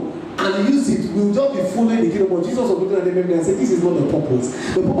kingdom, and use it. We will just be following the kingdom. But Jesus was looking at them and said, this is not the purpose.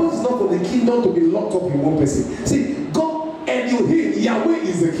 The purpose is not for the kingdom to be locked up in one person. See, God and you hear Yahweh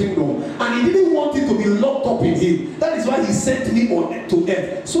is the kingdom, and he didn't want it to be locked up in him. That is why he sent me on to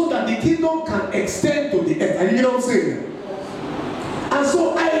earth, so that the kingdom can extend to the earth. And you know what I'm saying? And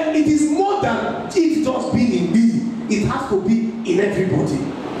so it is more than it just being in me. It has to be in everybody.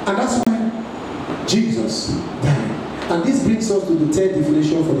 And that's why Jesus died. And this brings us to the third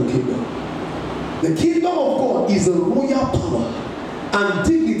definition for the kingdom. The kingdom of God is a royal power and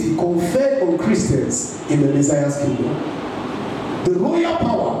dignity conferred on Christians in the Messiah's kingdom. The royal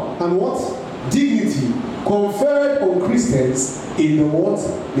power and what? Dignity conferred on Christians in the what?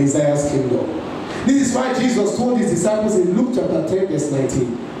 Messiah's kingdom. This is why Jesus told his disciples in Luke chapter 10 verse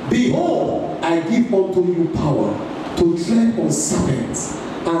 19, behold, I give unto you power to tread on serpents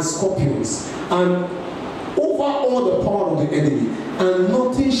and scorpions and over all the power of the enemy, and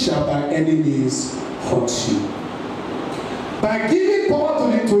nothing shall by any means hurt you. By giving power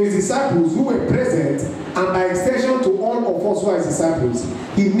to his disciples who were present, and by extension to all of us who are his disciples,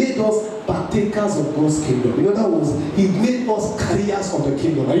 he made us partakers of God's kingdom. In other words, he made us carriers of the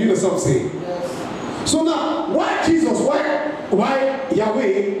kingdom. Are you know what I'm saying? Yes. So now, why Jesus? Why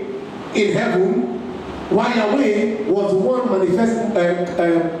Yahweh in heaven? Why Yahweh was the one manifesting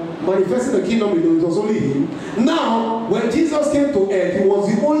the kingdom? It was only him. Now, when Jesus came to earth, he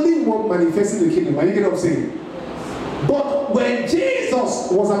was the only one manifesting the kingdom. Are you getting what I'm saying? But when Jesus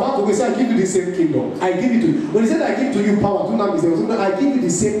was about to go, he said, I give you the same kingdom. I give it to you. When he said, I give to you power, do not mistake. I give you the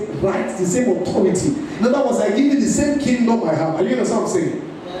same right, the same authority. In other words, I give you the same kingdom I have. Are you understand what I'm saying?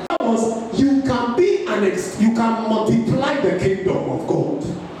 In other words, you can be you can multiply the kingdom of God.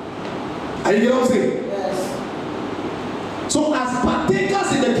 Are you getting what I'm saying? Yes. So as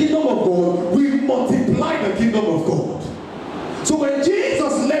partakers in the kingdom of God, we multiply the kingdom of God. So when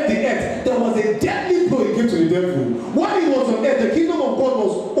Jesus left the earth, there was a deadly blow he gave to the devil. While he was on earth, the kingdom of God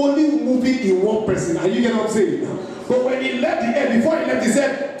was only moving in one person. Are you getting what I'm saying? But when he left the earth, before he left, he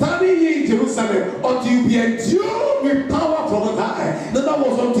said, tarry ye in Jerusalem until you be endued with power from on high. In other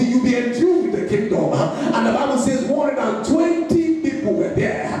words, until you be endued with the kingdom. And the Bible says 120 people were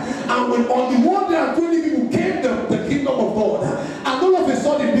there. And when on the 120 people came the kingdom of God. And all of a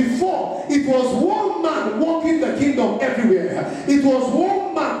sudden, before, it was one man walking the kingdom everywhere. It was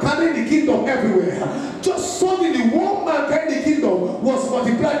one man carrying the kingdom everywhere. Just suddenly, one man carrying the kingdom was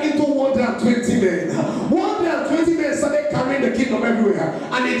multiplied into 120 men. 120 men started carrying the kingdom everywhere.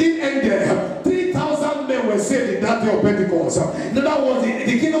 And it didn't end there. 3,000 men were saved in that day of Pentecost. In other words,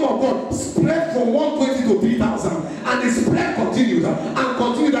 the kingdom of God spread from 120 to 3,000. And the spread continued and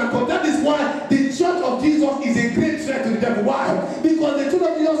continued and continued. That is why the church of Jesus is a great threat to the devil. Why? Because the church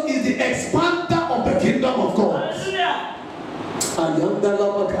of Jesus is the expander of the kingdom of God.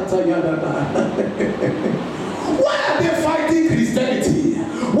 Why are they fighting Christianity?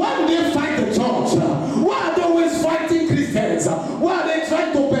 Why do they fight the church? Why are they always fighting Christians? Why are they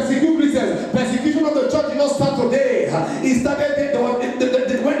trying to persecute Christians? Persecution of the church did not start today. It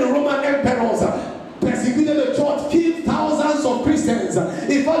started when the Roman emperors persecuted the church, killed thousands of Christians.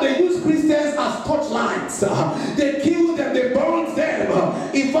 In fact, they used Christians as torchlights. They killed them, they burned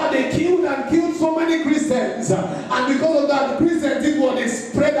them. In fact, they killed so many Christians. And because of that, the Christians did what? They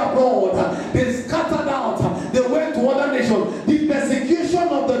spread abroad. They scattered out. They went to other nations. The persecution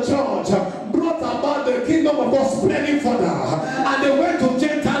of the church brought about the kingdom of God spreading further. And they went to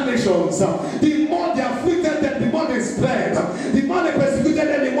Gentile nations. The more they afflicted them, the more they spread. The more they persecuted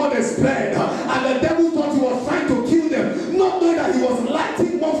them, the more they spread. And the devil thought he was trying to kill them, not knowing that he was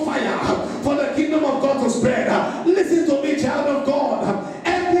lighting more fire for the kingdom of God to spread. Listen to me, child of God.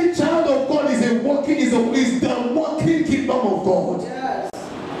 Every child of God is the walking kingdom of God. Yes.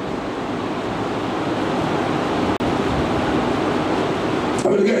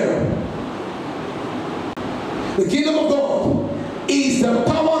 The kingdom of God is the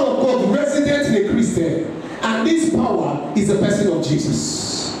power of God resident in a Christian, and this power is the person of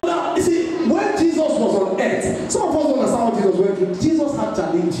Jesus. Now, you see, when Jesus was on earth, some of us don't understand what Jesus went through. Jesus had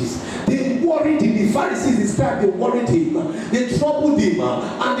challenges. They worried him. The Pharisees, the scribes, they worried him. They troubled him,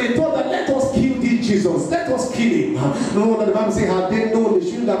 and they thought that let us kill this Jesus. Let us kill him. No wonder the Bible says, had they known, they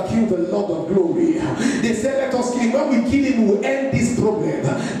shouldn't have killed the Lord of glory. They said, let us kill him. When we kill him, we will end this problem.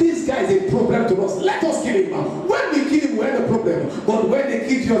 This guy is a problem to us. Let us kill him. When we kill him, we end the problem. But when they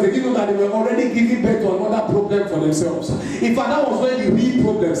idiots, they didn't know that they were already giving birth to another problem for themselves. In fact, that was when the real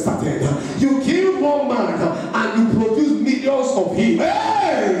problem started. You killed one man and you produced millions of him.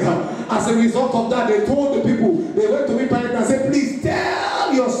 Hey! As a result of that, they told the people, they went to me and said, please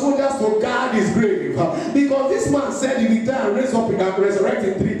tell your soldiers to guard his grave. Because this man said he will die and resurrect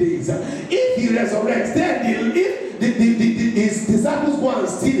in 3 days. If he resurrects, then his disciples go and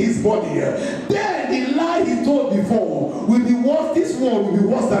steal his body, then the lie he told before will be worse. This one will be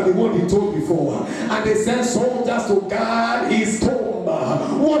worse than the one he told before. And they sent soldiers to guard his tomb.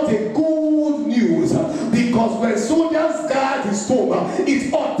 What a good news! Because when soldiers guard his tomb,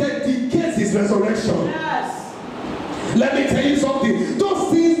 it authenticates his resurrection. Yes. Let me tell you something.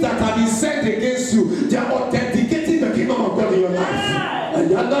 Those things that have been said against you, they are authenticating the kingdom of God in your life.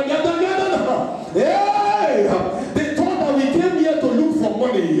 Hey! They thought that we came here to look for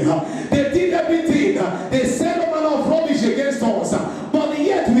money. They did everything. They said all manner of rubbish against us. But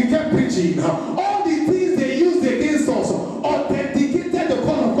yet we kept preaching. All the things they used against us authenticated the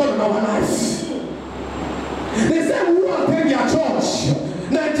call of God in our lives. They said we will attend their church,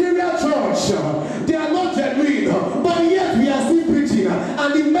 Nigeria church. They are not genuine. But yet we are still preaching.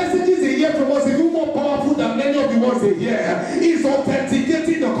 And the messages they hear from us are even more powerful than many of the ones they hear. It's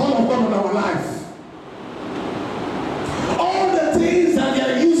authenticating the call of God in our life. All the things that they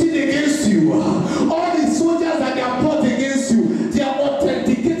are using against you, all the soldiers that they are brought against you, they are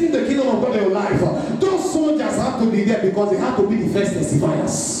authenticating the kingdom of God in your life. Those soldiers have to be there because they have to be the first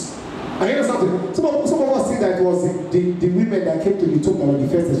testifiers. I hear something. Some of us think that it was the women that came to the tomb that were the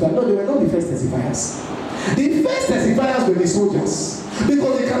first testifiers. No, they were not the first testifiers. The first testifiers were the soldiers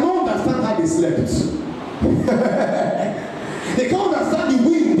because they cannot understand how they slept. They can't understand the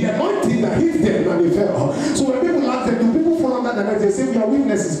wind, the anointing that hit them and they fell. So when people ask them, do people fall under the anointing? They say, we are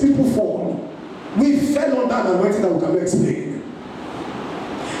witnesses. People fall. We fell under the anointing that we cannot explain.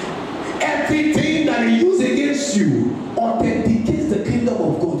 Everything that they use against you authenticates the kingdom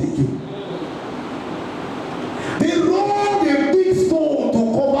of God in you. They rolled a big stone to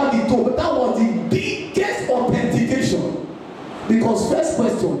cover the tomb, but that was the biggest authentication. Because first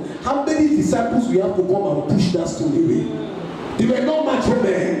question, how many disciples we have to come and push that stone away? They were not mature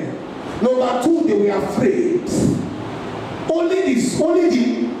men. Number two, they were afraid. Only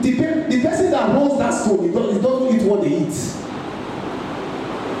the person that rolls that stone, it doesn't eat what they eat.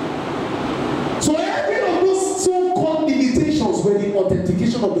 So every of those so-called limitations were the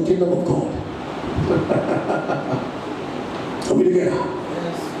authentication of the kingdom of God. Are we together?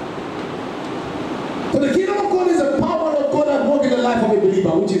 Yes. So the kingdom of God is the power of God at work in the life of a believer,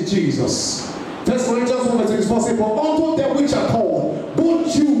 which is Jesus. 1 Corinthians 1:24 says, "For unto them which are called,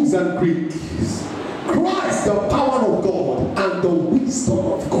 both Jews and Greeks, Christ the power of God and the wisdom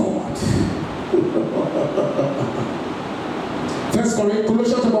of God." 1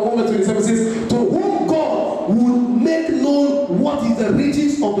 Colossians 1:27 says, "To whom God would make known what is the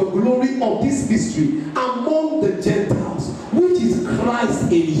riches of the glory of this mystery among the Gentiles, which is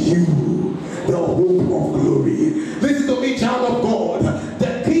Christ in you, the hope of glory." Listen to me, child of God.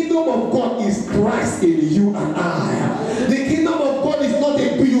 The kingdom of God is Christ in you and I. The kingdom of God is not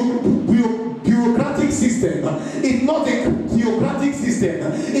a bureaucratic system. It's not a theocratic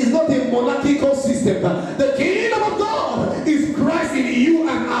system. It's not a monarchical system. The kingdom of God is Christ in you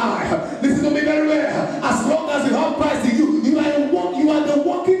and I. Listen to me very well. As long as you have Christ in you, you are the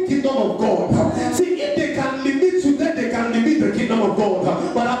walking kingdom of God. See, if they can limit you, then they can limit the kingdom of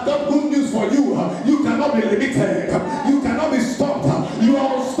God. But I've got good news for you. You cannot be limited. You cannot be stopped. You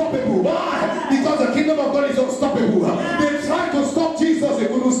are unstoppable. Why? Because the kingdom of God is unstoppable. They tried to stop Jesus, they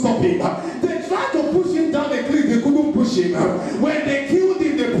couldn't stop him. They tried to push him down the cliff, they couldn't push him. When they killed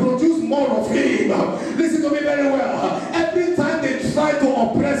him, they produced more of him. Listen to me very well. Every time they try to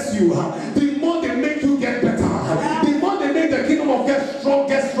oppress you, the more they make you get better. The more they make the kingdom of God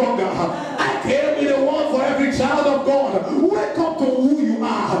get stronger. I came with a word for every child of God. Wake up to who you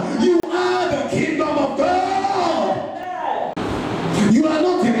are. You are the kingdom of God. You are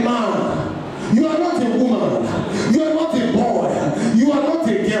not a man. You are not a woman. You are not a boy. You are not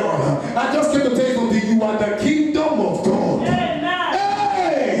a girl. I just came to tell you something. You are the kingdom of God.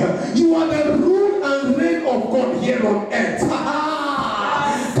 Hey! You are the rule and reign of God here on earth.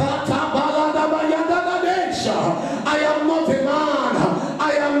 I am not a man.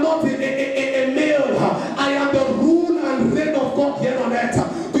 I am not a male. I am the rule and reign of God here on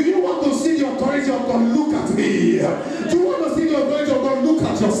earth. Do you want to see the authority of God? Look at me. Do you want to see the authority of God? Look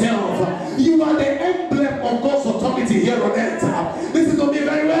at yourself. You are the emblem of God's authority here on earth. Listen to me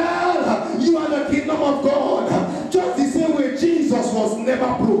very well. You are the kingdom of God. Just the same way Jesus was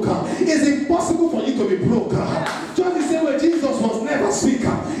never broke. It's impossible for you to be broke. Just the same way Jesus was never sick.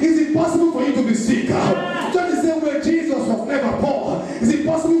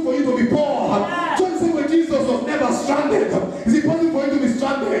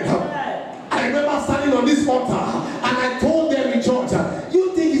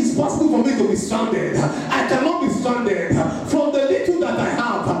 stranded. I cannot be stranded. From the little that I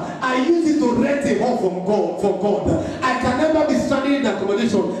have, I use it to rent a home from God. For God, I can never be stranded in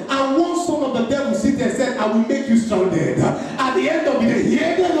accommodation. And one son of the devil sit there and said, I will make you stranded. At the end of the day, he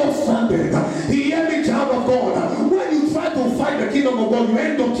ended up stranded. He heard me, child of God. When you try to fight the kingdom of God, you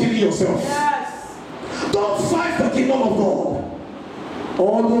end up killing yourself. Yes. Don't fight the kingdom of God.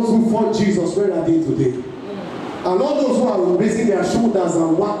 All those who fought Jesus, where are they today? And all those who are raising their shoulders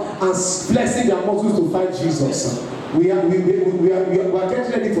and flexing their muscles to fight Jesus, we are getting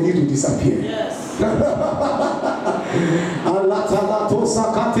ready for you to disappear. Yes.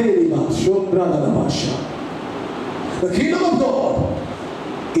 The kingdom of God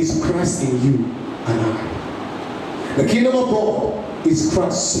is Christ in you and I. The kingdom of God is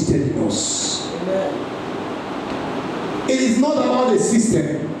Christ seated in us. Amen. It is not about the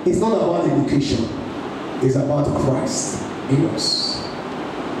system. It's not about education. It's about Christ in us.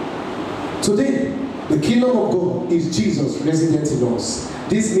 Today, the kingdom of God is Jesus resident in us.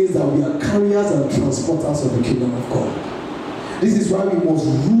 This means that we are carriers and transporters of the kingdom of God. This is why we must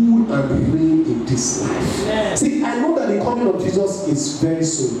rule and reign in this life. Yes. See, I know that the coming of Jesus is very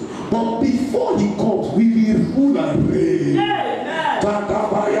soon. But before he comes, we will rule and reign. Yes.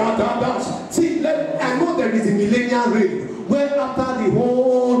 See, I know there is a millennial reign where after the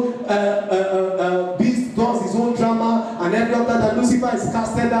whole beast does his own drama, and every after that Lucifer is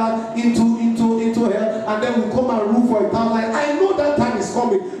casted out into hell, and then we come and rule for 1,000. I know that time is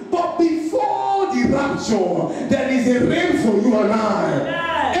coming. But before the rapture, there is a reign for you and I.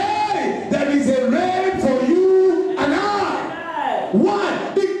 Yes. Hey, there is a reign for you and I. Yes.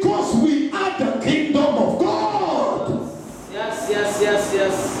 Why? Because we are the kingdom of God. Yes.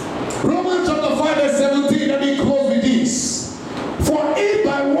 Romans chapter 5 verse 17, let me close with this. For if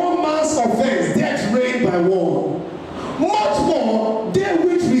by one man's offense death reigned by one, much more they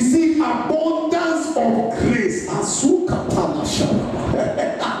which receive abundance of grace. Abundance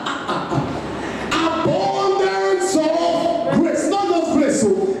of grace, not just grace. So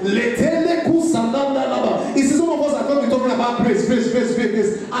you see, some of us are going to be talking about grace.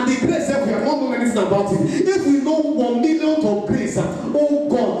 And the grace, we have not known anything about it. If we know 1 million of grace, oh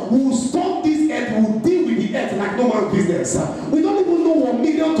God, we will stop this earth, we will deal with the earth like no man's business. We don't even know 1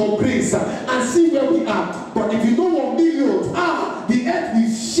 million of grace and see where we are. But if you know 1 million, the earth will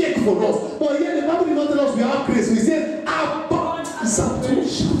shake for us. But here the Bible did not tell us we have grace. We say abundance of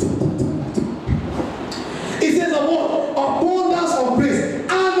grace. It says abundance of grace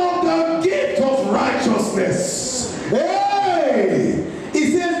and of the gift of righteousness. Hey!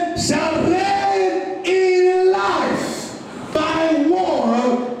 It says, shall reign in life by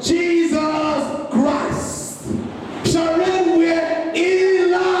one Jesus Christ. Shall reign where?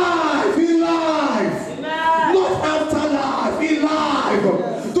 In life. Not after life, in life.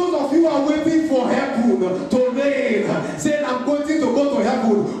 Those of you who are waiting for heaven to reign, saying, I'm going to go to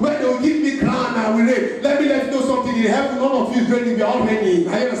heaven where they will give me crown and we reign. Let me let you know something. In heaven, none of you is reigning, we are all reigning.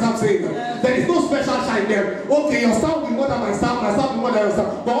 I understand what I'm saying. There is no special shine there. Okay, your star will be more than my star will be more than your star.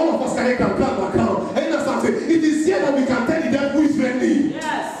 But all of us carry crown. I understand what I'm saying. It is here that we can tell the devil who is reigning.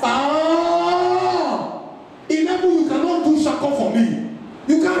 Yes. In heaven, you cannot do shako for me.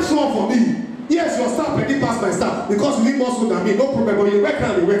 You can't show up for me. Yes, your star already passed my star because you need more soul than me. No problem. But you wear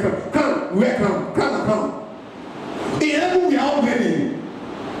crown, you wear crown. Crown. In heaven, we are all reigning.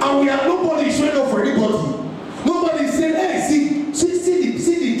 And we are nobody showing up for anybody. Nobody is saying, hey, see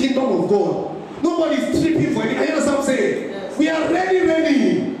the kingdom of God. Nobody is tripping for anything. You know what I'm saying? Yes. We are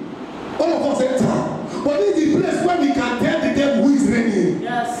ready. All of us enter. But this is the place where we can tell the devil who is reigning.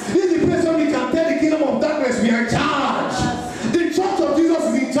 Yes. This is the place where we can tell the kingdom of darkness we are in charge. Yes. The church of Jesus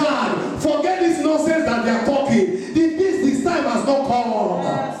is in charge. Forget this nonsense that they are talking. This time has not come.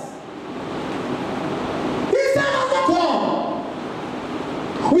 Yes. This time has not come.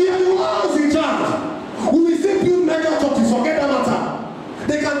 We are the ones in charge. We will still build mega churches, forget that matter.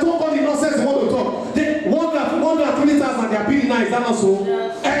 They can talk all the nonsense they want to talk. They 120,000 they are building now, is that not so?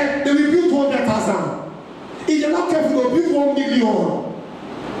 Yes. And they will build 200,000. If you're not careful, they'll build 1 million.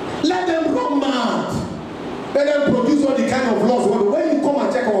 Let them run mad. Let them produce all the kind of laws. When you come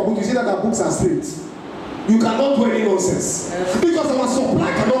and check our book, you see that our books are straight. You cannot do any nonsense. Yes. Because our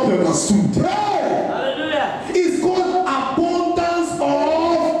supply cannot be understood. Hey! Hallelujah. It's called abundance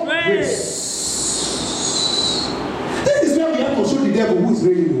of Grace. This is where we have to show the devil who is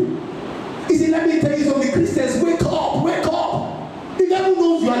reigning. He said, let me tell you something, Christians, wake up. The devil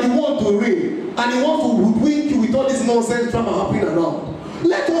knows you are the one to reign, and he wants to hoodwink you with all this nonsense drama happening around.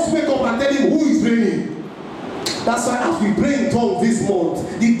 Let us wake up and tell him who is reigning. That's why as we pray in tongues this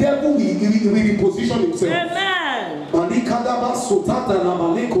month, the devil will reposition himself. Amen.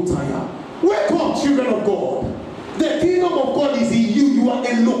 Wake up, children of God. The kingdom of God is in you. You are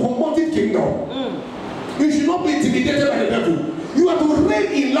a locomotive kingdom. You should not be intimidated by the devil. You are to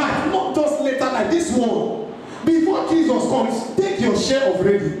reign in life, not just later like this one. Before Jesus comes, take your share of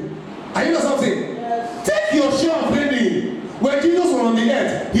reigning. Are you know something? Yes. Take your share of reigning. When Jesus was on the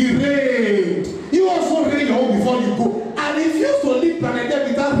earth, he reigned. You also reign your own before you go. I refuse to leave planet Earth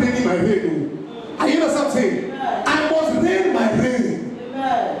without reigning my reign. Are you know something? Yes. I must reign my reign.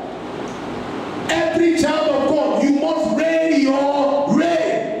 Amen. Every child of God, you must reign your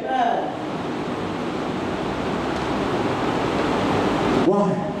reign. Amen. Why?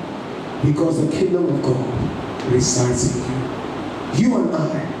 Because the kingdom of God resides in you. You and I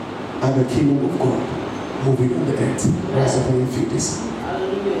are the kingdom of God moving on the earth. Rise up on your feet this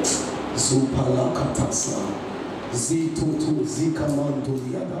morning. Zupalakatasa. Zitutu Zikamandu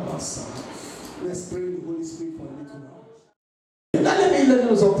Yadabasa. Let's pray the Holy Spirit for a little while. Now let me let you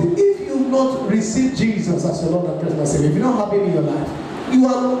know something. If you've not received Jesus as your Lord and personal Savior, if you don't have him in your life, you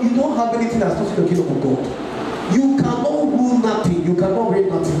don't have anything that's not in the kingdom of God. You cannot rule nothing. You cannot reign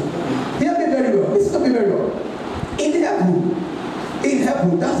nothing. Hear me very well. Listen to me very well. In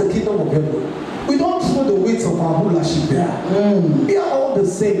heaven, that's the kingdom of heaven. We don't throw the weights of our rulership there. We are all the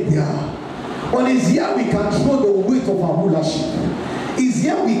same there. But it's here we can throw the weight of our rulership. It's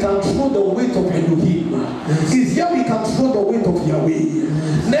here we can throw the weight of Elohim. It's here we can throw the weight of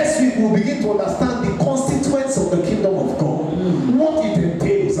Yahweh. Next week we'll begin to understand the constituents of the kingdom of God. What it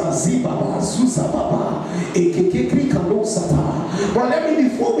entails. But let me,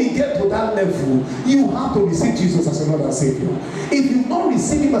 before we get to that level, you have to receive Jesus as your Lord and Savior. If you don't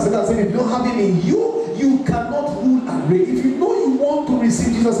receive him as your Lord and Savior, if you don't have him in you, you cannot rule and reign. If you know you want to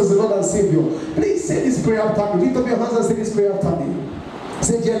receive Jesus as your Lord and Savior, please say this prayer after me. Lift up your hands and say this prayer after me.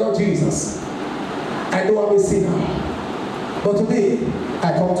 Say, dear Lord Jesus, I know I'm a sinner, but today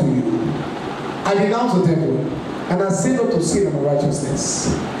I come to you. I denounce the devil, and I say no to sin and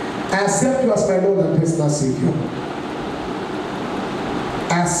unrighteousness. I accept you as my Lord and personal Savior.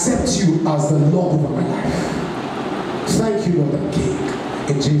 I accept you as the Lord over my life. Thank you, Lord and King,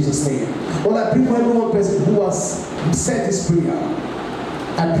 in Jesus' name. Well, I pray for every one person who has said this prayer.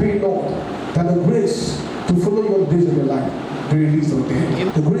 I pray, Lord, that the grace to follow your days of your life be released on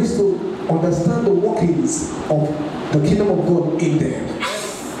them. The grace to understand the workings of the kingdom of God in them.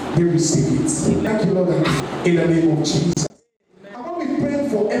 They receive it. Thank you, Lord, in the name of Jesus. I'm going to be praying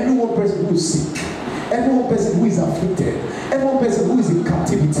for every one person who is sick, every one person who is afflicted, every one person who is in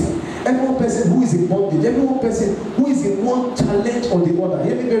captivity, every one person who is in bondage, every one person who is in one challenge or the other.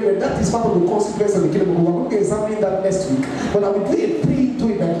 Hear me very well. That is part of the consequence of the kingdom of God. We're going to be examining that next week. But I will do a pre-to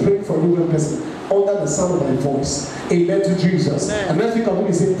it by praying for every one person under the sound of my voice. Amen to Jesus. Amen. And next week I'm going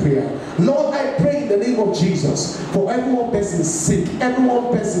to say prayer. Lord, I pray in the name of Jesus for every one person sick, every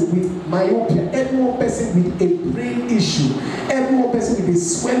one person with myopia, every one person with a brain issue, every one person with a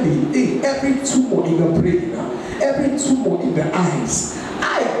swelling, every tumor in the brain, every tumor in the eyes.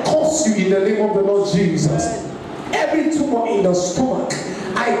 I curse you in the name of the Lord Jesus. Every tumor in the stomach,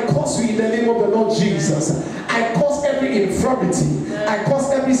 I curse you in the name of the Lord Jesus. I curse every infirmity. I curse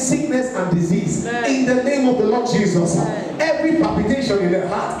every sickness and disease in the name of the Lord Jesus. Every palpitation in the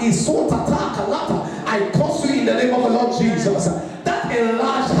heart is so tata. I curse you in the name of the Lord Jesus. That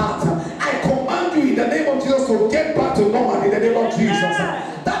enlarged heart, I command you in the name of Jesus to get back to normal in the name of Jesus.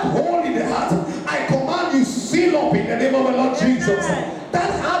 That hole in the heart, I command you seal up in the name of the Lord Jesus.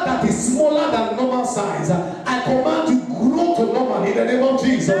 That heart that is smaller than normal size, I command you grow to normal in the name of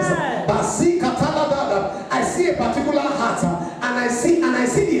Jesus. I see a particular heart, and I see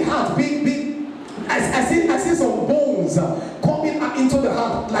the heart being I see some bones coming into the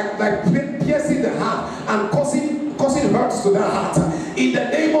heart, like piercing the heart and causing hurts to the heart. In the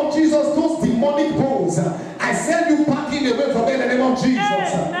name of Jesus, those demonic bones, I send you packing away from there in the name of Jesus.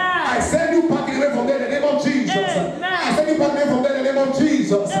 I send you packing away from there in the name of Jesus. I send you packing away from there in the name of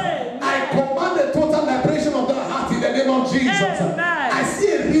Jesus. I command the total liberation of the heart in the name of Jesus. I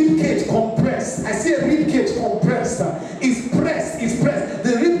see a rib cage compressed. It's pressed.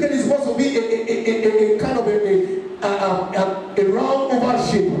 The rib cage is supposed to be a kind of a round oval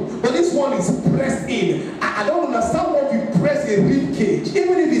shape, but this one is pressed in. I don't understand what you press a rib cage.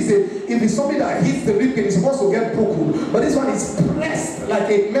 Even if it's something that hits the rib cage, it's supposed to get broken. But this one is pressed like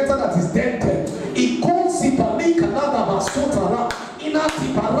a metal that is dented.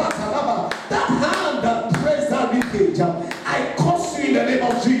 That hand that pressed that rib cage, I curse you in the name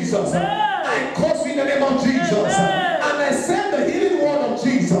of Jesus. I curse you in the name of Jesus. And I send the healing word of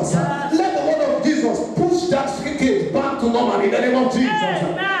Jesus. Let the word of Jesus push that shrinkage back to normal in the name of Jesus.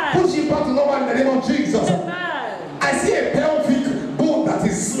 Push it back to normal in the name of Jesus. I see a pelvic bone that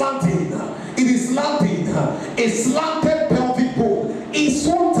is slanting. It is lamping. A slanted pelvic bone. I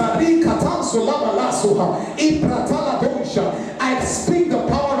speak the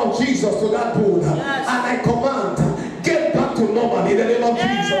power of Jesus to that bone, and I command, get back to normal in the name of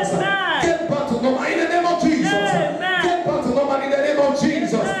Jesus. Get back to normal in the name of Jesus. Get back to normal in the name of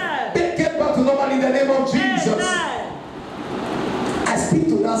Jesus. Get back to normal in the name of Jesus. I speak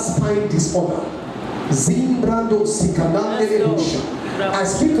to that spine disorder. Zimbrando sikanande lebusha. I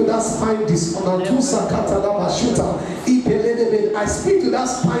speak to that spine disorder. I speak to that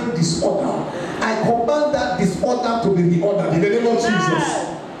spine disorder. I command that disorder to be reordered in the name of Jesus.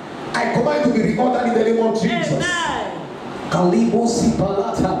 I command to be reordered in the name of Jesus.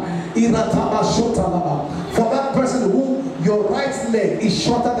 For that person who your right leg is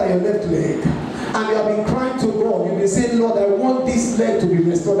shorter than your left leg, and you have been crying to God, you've been saying, Lord, I want this leg to be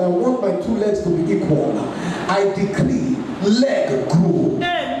restored. I want my two legs to be equal. I decree, leg grow.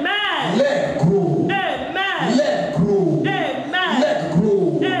 Amen. Leg grow. Amen. Leg grow. Amen. Leg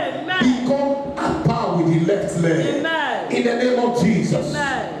grow. Amen. Become at par with the left leg. Amen. In the name of Jesus.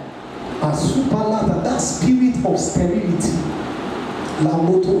 Amen. A superlata, that spirit of sterility, la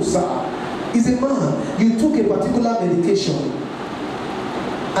motosa, is a man. You took a particular medication,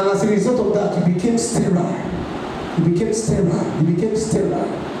 and as a result of that, you became sterile. You became sterile. You became sterile.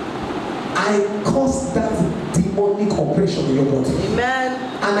 I caused that demonic oppression in your body. Amen.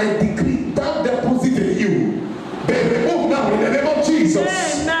 And I decree that deposit in you be removed now in the name of Jesus.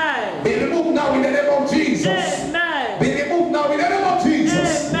 Amen. Be removed now in the name of Jesus. Amen. Be removed now in the name of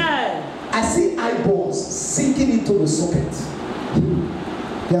Jesus. Amen. I see eyeballs sinking into the socket.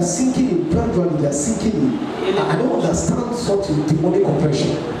 They are sinking in gradually. They are sinking in. I don't understand such a demonic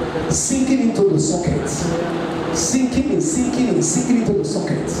oppression. Sinking into the socket. Sinking in, sinking in, sinking into the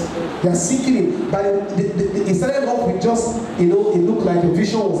socket. They are sinking in. But it started off with just, it looked like your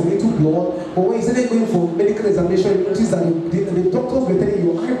vision was a little blurred. But when you started going for medical examination, you notice that the doctors were telling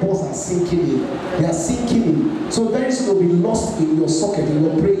you your eyeballs are sinking in. They are sinking in. So very soon they'll be lost in your socket, in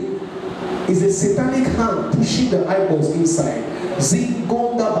your brain. It's a satanic hand pushing the eyeballs inside.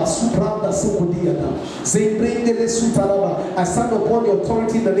 Zingonda basupranda sokodiada. Zembrengele sutaraba. I stand upon the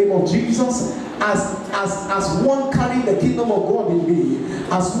authority in the name of Jesus as one carrying the kingdom of God in me,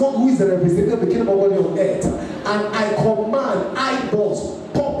 as one who is the representative of the kingdom of God on earth, and I command eyeballs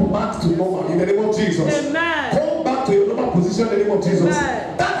pop back to normal in the name of Jesus. Amen. Come back to your normal position in the name of Jesus.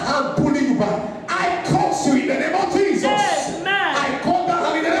 Amen. That hand pulling you back, I curse you in the name of Jesus. Amen. I call that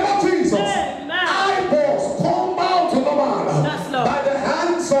hand in the name of Jesus. Amen. Eyeballs come out to normal. Yes, Lord. By the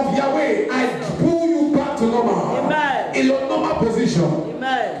hands of Yahweh, I pull you back to normal. Amen. In your normal position.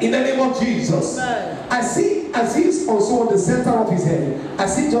 Amen. In the name of Jesus. Amen. I see also on the center of his head, I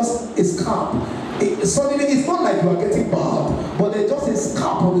see just a scalp. Suddenly, it's not like you are getting bald, but there's just a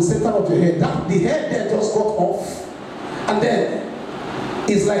scalp on the center of your head. The head there just got off. And then,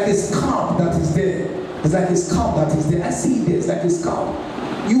 it's like a scalp that is there. It's like a scalp that is there. I see it there. It's like a scalp.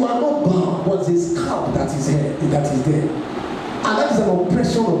 You are not bound, but it's a scalp that is here, that is there. And that is an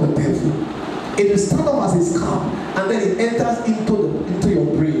oppression of the devil. It will start off as a scalp, and then it enters into your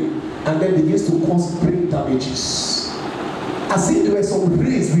brain, and then begins to cause brain damages. As if there were some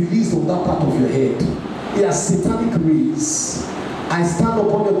rays released on that part of your head. They are satanic rays. I stand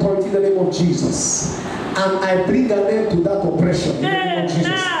upon the authority in the name of Jesus, and I bring an end to that oppression in the name of Jesus.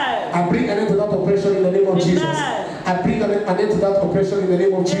 I bring an end to that oppression in the name of Jesus. I bring an end to that oppression in the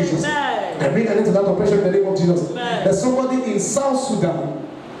name of Jesus. I bring an end to that oppression in the name of Jesus. There's somebody in South Sudan.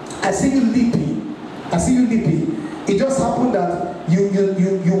 I see you leaping. I see you leaping. It just happened that you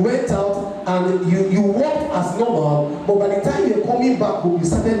went out and you walked as normal, but by the time you're coming back, you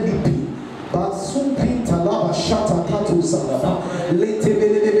started leaping. But soon talaba shata katu salaba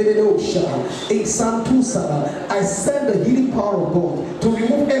I send the healing power of God to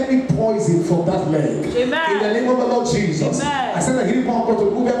remove every poison from that leg. Amen. In the name of the Lord Jesus. Amen. I send the healing power of God to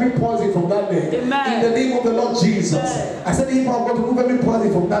remove every poison from that leg. Amen. In the name of the Lord Jesus. Amen. I send the healing power of God to remove every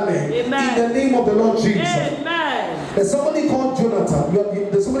poison from that leg. Amen. In the name of the Lord Jesus. Amen. There's somebody called Jonathan.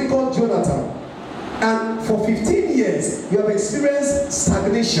 There's somebody called Jonathan. And for 15 years, you have experienced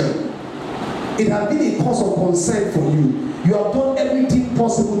stagnation. It has been a cause of concern for you. You have done everything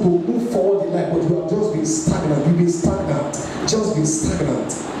possible to move forward in life, but you have just been stagnant. You've been stagnant. Just been stagnant.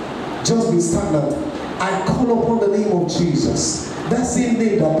 Just been stagnant. I call upon the name of Jesus. That same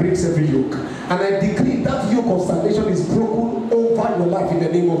name that breaks every yoke. And I decree that yoke of stagnation is broken over your life in the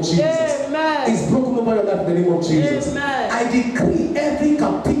name of Jesus. Amen. It's broken over your life in the name of Jesus. Amen. I decree every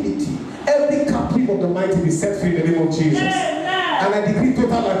captivity, every captive of the mighty be set free in the name of Jesus. Amen. And I decree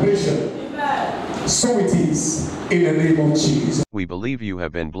total liberation. Amen. So it is in the name of Jesus. We believe you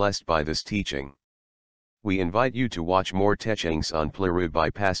have been blessed by this teaching. We invite you to watch more teachings on Plerud by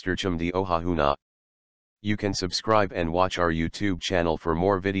Pastor Chum the Ohahuna. You can subscribe and watch our YouTube channel for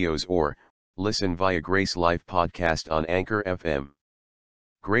more videos or listen via Grace Life podcast on Anchor FM.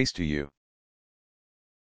 Grace to you.